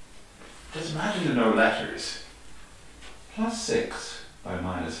 just imagine there are no letters. Plus 6 by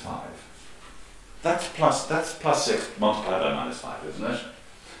minus 5. That's plus 6 multiplied by minus 5, isn't it?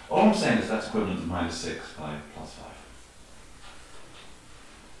 All I'm saying is that's equivalent to minus 6 by plus 5.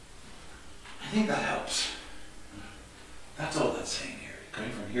 I think that helps. That's all that's saying here, going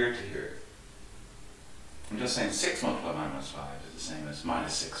from here to here. I'm just saying 6 multiplied by minus 5 is the same as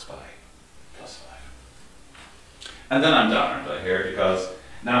minus 6 by plus 5. And then I'm done, aren't I, here, because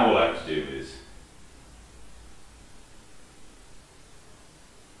now all I have to do is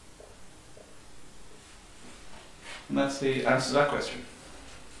and that's the answer to that question.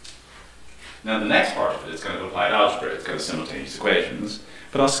 Now the next part of it is going to apply to algebra, it's going to simultaneous equations,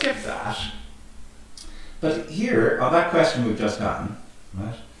 but I'll skip that. But here, on that question we've just done,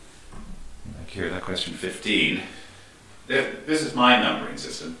 right? Like here, that question 15, this is my numbering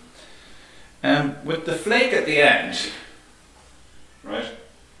system. With the flake at the end, right?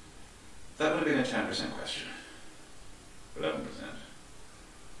 That would have been a 10% question. 11%.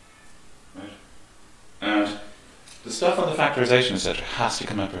 Right? And the stuff on the factorization, etc., has to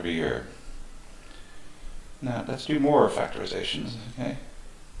come up every year. Now, let's do more factorizations, okay?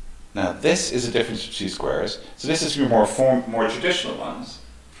 Now, this is a difference of two squares. So this is your more traditional ones,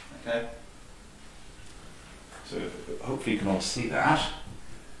 okay? So hopefully you can all see that.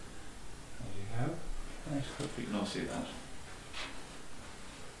 There you go. Right, hopefully you can all see that.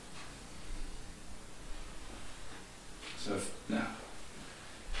 So now,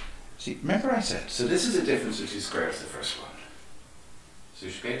 see, remember I said, so this is a difference of two squares, the first one. So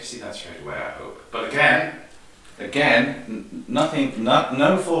you should be able to see that straight away, I hope. But again,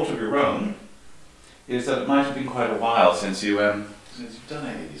 no fault of your own, is that it might have been quite a while since you've done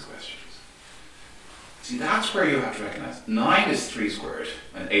any of these questions. See, that's where you have to recognize 9 is 3 squared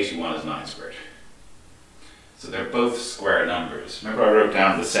and 81 is 9 squared. So they're both square numbers. Remember I wrote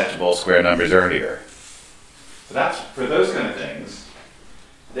down the set of all square numbers earlier. So that's, for those kind of things,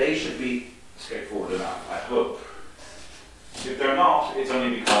 they should be straightforward enough, I hope. If they're not, it's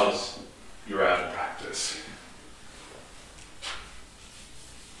only because you're out of practice.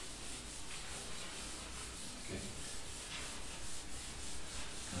 Okay.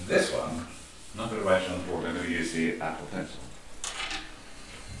 And this one, I'm not going to write it on the board, I'm going to use the Apple Pencil.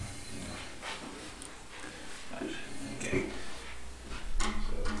 Right. Okay. So,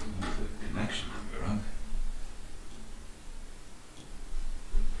 that's the connection number wrong.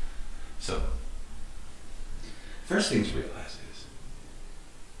 So, first thing to realize is,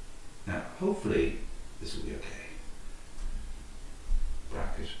 now hopefully this will be okay.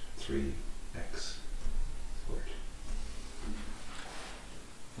 Bracket 3x squared.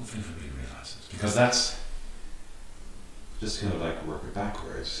 Hopefully everybody realizes, because that's just kind of like work it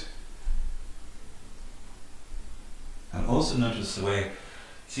backwards. And also notice the way,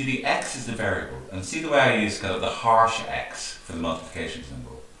 see the x is the variable, and see the way I use kind of the harsh x for the multiplication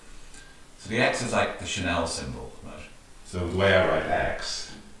symbol. So the x is like the Chanel symbol, right? So the way I write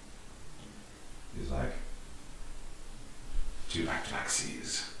x is like two back-to-back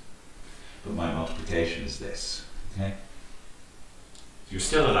C's. But my multiplication is this, okay? So you're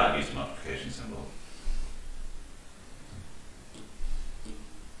still allowed to use the multiplication symbol.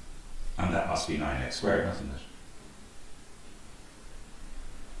 And that must be 9x squared, mustn't it?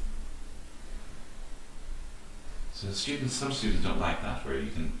 So some students don't like that, where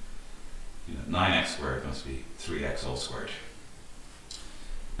you can, 9x squared must be 3x all squared.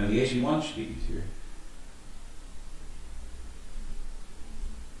 And the 81 should be easier.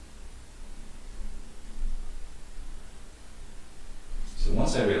 So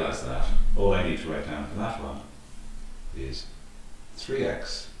once I realise that, all I need to write down for that one is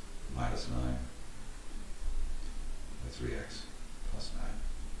 3x minus 9 by 3x plus 9.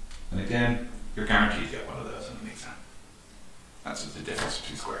 And again, you're guaranteed to get one of those in an exam. That's just the difference of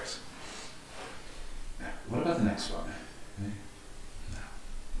two squares. Now, what about the next one? Okay.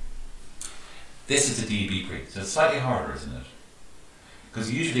 Now, this is a DB pre, so it's slightly harder, isn't it?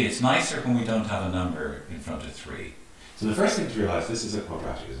 Because usually it's nicer when we don't have a number in front of 3. So the first thing to realise, this is a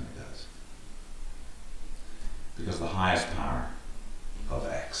quadratic, isn't it, guys? Because the highest power of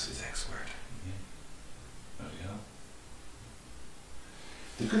x is x squared. There we go.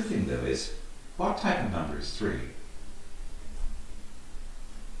 The good thing though is, what type of number is 3?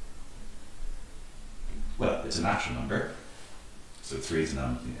 Well, it's a natural number, so 3 is a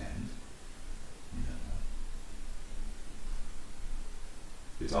number at the end.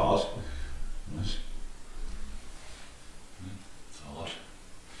 It's odd. It's odd.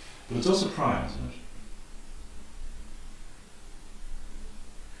 But it's also prime, isn't it?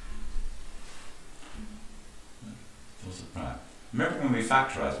 It's also prime. Remember when we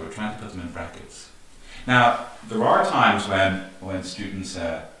factorise, we're trying to put them in brackets. Now, there are times when students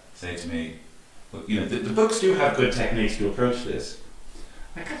say to me, well, the books do have good techniques to approach this.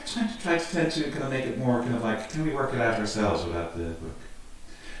 I tend to kind of make it more kind of like, can we work it out ourselves without the book?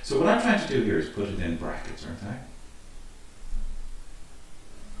 So what I'm trying to do here is put it in brackets, aren't I?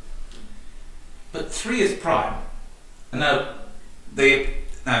 But 3 is prime. And now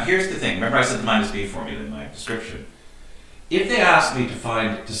here's the thing. Remember I said the minus b formula in my description. If they ask me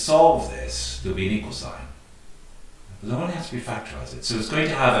to solve this, there'll be an equal sign. But it only has to be factorised. So it's going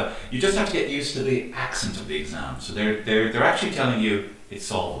to have you just have to get used to the accent of the exam. So they're actually telling you it's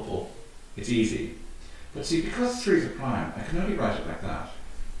solvable. It's easy. But see, because 3 is a prime, I can only write it like that.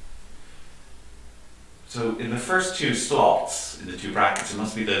 So in the first two slots, in the two brackets, it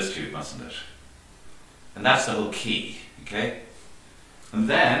must be those two, mustn't it? And that's the whole key, okay? And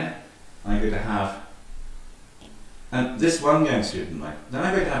then I'm going to have, and this one young student, then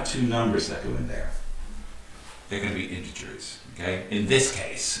I'm going to have two numbers that go in there. They're going to be integers, okay? In this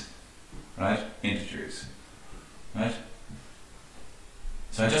case, right? Integers, right?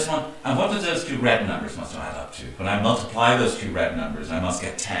 So I just want, and what do those two red numbers must add up to? When I multiply those two red numbers, I must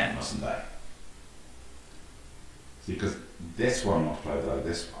get 10, mustn't I? See, because this one multiplied by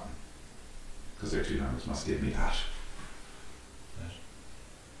this one, because they're two numbers, must give me that.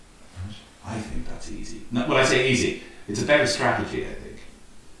 Right. I think that's easy. Not, when I say easy, it's a better strategy, I think.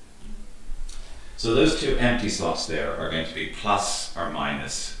 So those two empty slots there are going to be plus or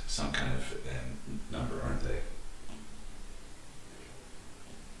minus some kind of number, aren't they?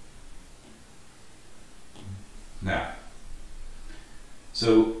 Now,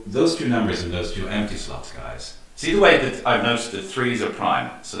 so those two numbers and those two empty slots, guys. See the way that I've noticed that 3's are prime.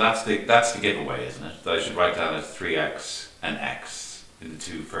 So that's the giveaway, isn't it? That I should write down as 3x and x in the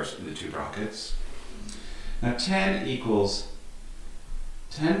two brackets. Now 10 equals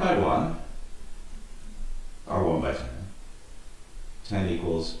 10 by 1, or 1 by 10. 10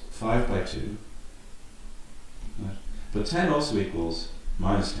 equals 5 by 2. Right. But 10 also equals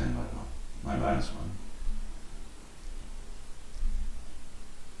minus 10 by 1, my minus 1.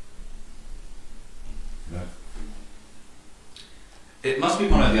 Right. It must be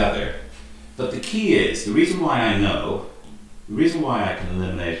one or the other, but the key is, the reason why I know, the reason why I can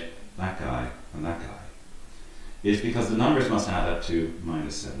eliminate that guy and that guy, is because the numbers must add up to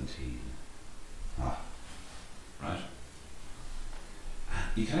minus 17. Right?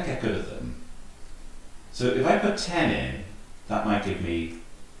 You kind of get good at them. So if I put 10 in, that might give me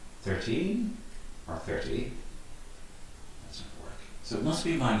 13 or 30. That's not work. So it must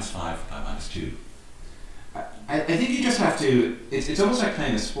be minus 5 by minus 2. I think you just have to, it's almost like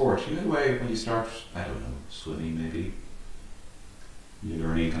playing a sport. You know the way when you start, I don't know, swimming maybe, you're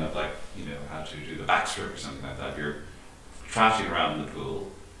learning kind of like, how to do the backstroke or something like that. You're trashing around in the pool,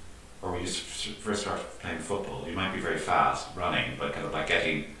 or when you first start playing football, you might be very fast running, but kind of like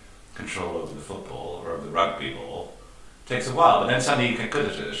getting control over the football or over the rugby ball takes a while, but then suddenly you get good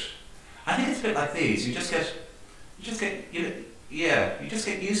at it. I think it's a bit like these. You you just get, you just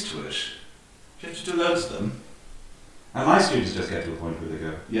get used to it. You have to do loads of them. And my students just get to a point where they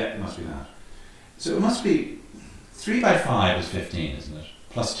go, yeah, it must be that. So it must be 3 by 5 is 15, isn't it?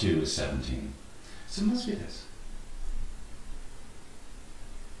 Plus 2 is 17. So it must be this.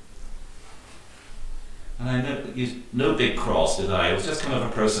 And I used no big cross, did I? It was just kind of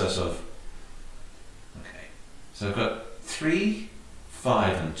a process of, okay. So I've got 3,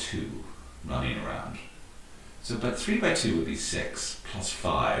 5 and 2 running around. So but 3 by 2 would be 6, plus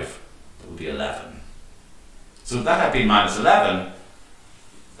 5, that would be 11. So if that had been minus 11,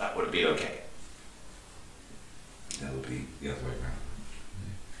 that would be okay. That would be the other way around.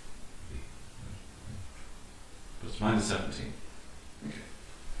 But it's minus 17. Okay.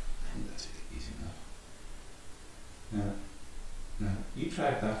 I think that's easy enough. Now, you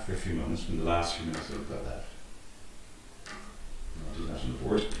track that for a few moments, from the last few minutes we've got that. I'll do that on the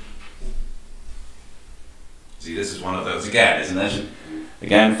board. See, this is one of those again, isn't it?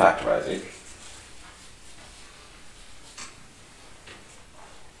 Again, factorizing.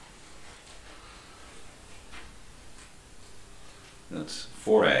 That's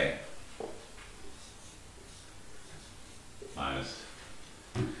 4a minus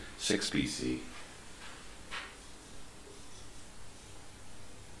 6bc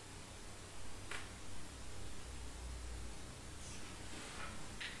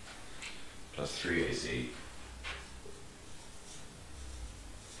plus 3ac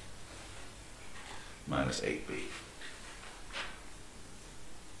minus 8b.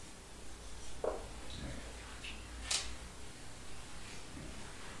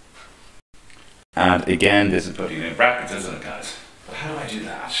 And again, this is putting in brackets, isn't it, guys? But how do I do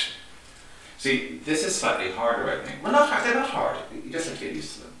that? See, this is slightly harder, I think. Well, they're not hard. You just have to get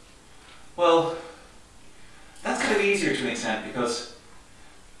used to them. Well, that's kind of easier to an extent because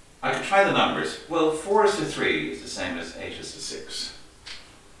I could try the numbers. Well, 4 is to 3 is the same as 8 is to 6,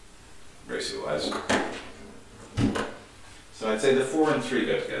 ratio-wise. So I'd say the 4 and 3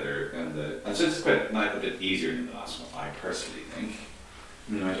 go together, and so this is quite a bit easier than the last one, I personally think.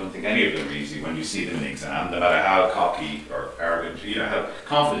 I don't think any of them are easy when you see them in the exam, no matter how cocky or arrogant, how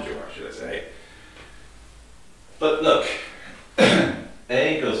confident you are, should I say. But look,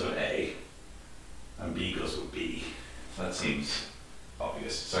 A goes with A, and B goes with B. So that seems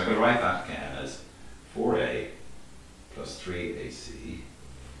obvious. So I'm going to write that again as 4A plus 3AC.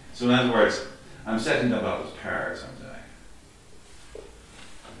 So in other words, I'm setting them up as pairs, aren't I?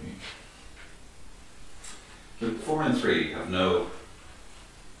 But 4 and 3 have no...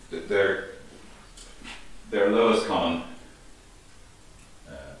 Their lowest common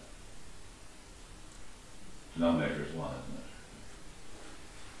denominator is 1, isn't it?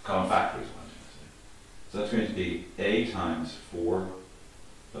 Common factor is 1. So that's going to be A times 4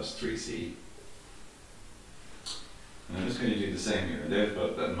 plus 3c. And I'm just going to do the same here. There's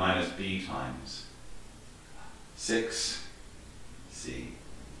about that minus b times 6c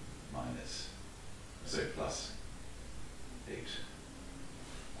minus, say, plus 8.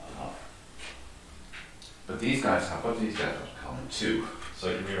 But these guys have, what do these guys have in common? 2. So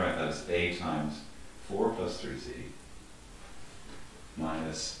I can rewrite that as A times 4 plus 3c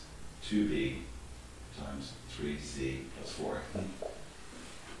minus 2b times 3c plus 4.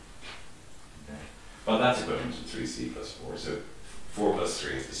 Okay. But that's equivalent to 3c plus 4. So 4 plus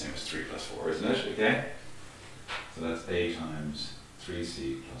 3 is the same as 3 plus 4, isn't it? Okay? So that's A times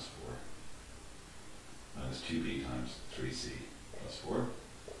 3c plus 4 minus 2b times 3c plus 4.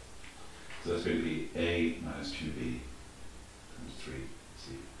 So that's going to be A minus 2b times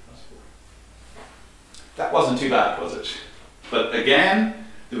 3c plus 4. That wasn't too bad, was it? But again,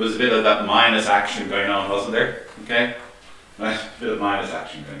 there was a bit of that minus action going on, wasn't there? Okay? Right, a bit of minus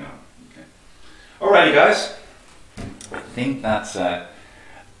action going on. Okay. Alrighty, guys. I think that's,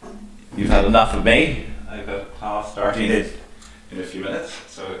 you've had enough of me. I've got a class starting in a few minutes,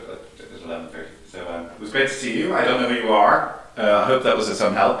 so it's 11:30. So it was great to see you. I don't know who you are. I hope that was of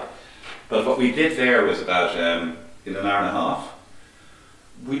some help. But what we did there was about, in an hour and a half,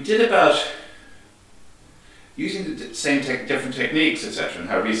 we did about using the same different techniques, etc., and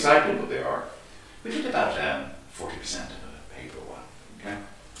how recyclable they are. We did about 40% of a paper one. Okay?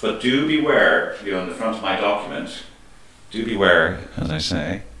 But do beware, on the front of my document, do beware, as I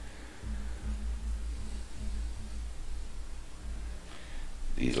say,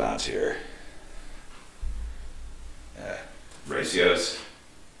 these lads here, ratios,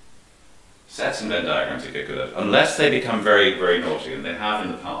 sets and Venn diagrams to get good at, unless they become very, very naughty, and they have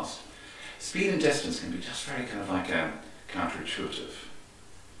in the past. Speed and distance can be just very kind of like counterintuitive.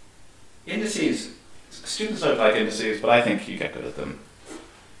 Indices, students don't like indices, but I think you get good at them.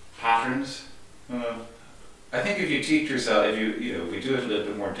 Patterns, I think if you teach yourself, if we do it a little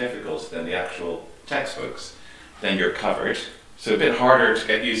bit more difficult than the actual textbooks, then you're covered. So a bit harder to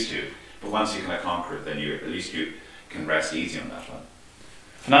get used to, but once you kind of conquer it, then at least you can rest easy on that one.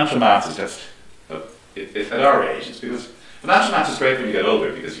 Financial maths is just, at our age, it's because financial maths is great when you get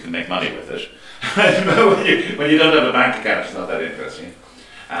older because you can make money with it. when you don't have a bank account, it's not that interesting.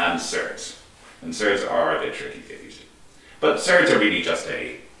 And surds. And surds are a bit tricky to get used to. But surds are really just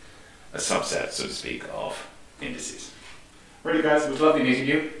a subset, so to speak, of indices. Really guys, it was lovely meeting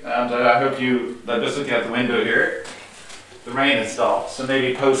you, and I hope I'm just looking out the window here, the rain has stopped, so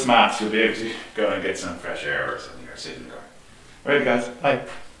maybe post-maths you'll be able to go and get some fresh air or something, or sit in the car. Alright guys, bye.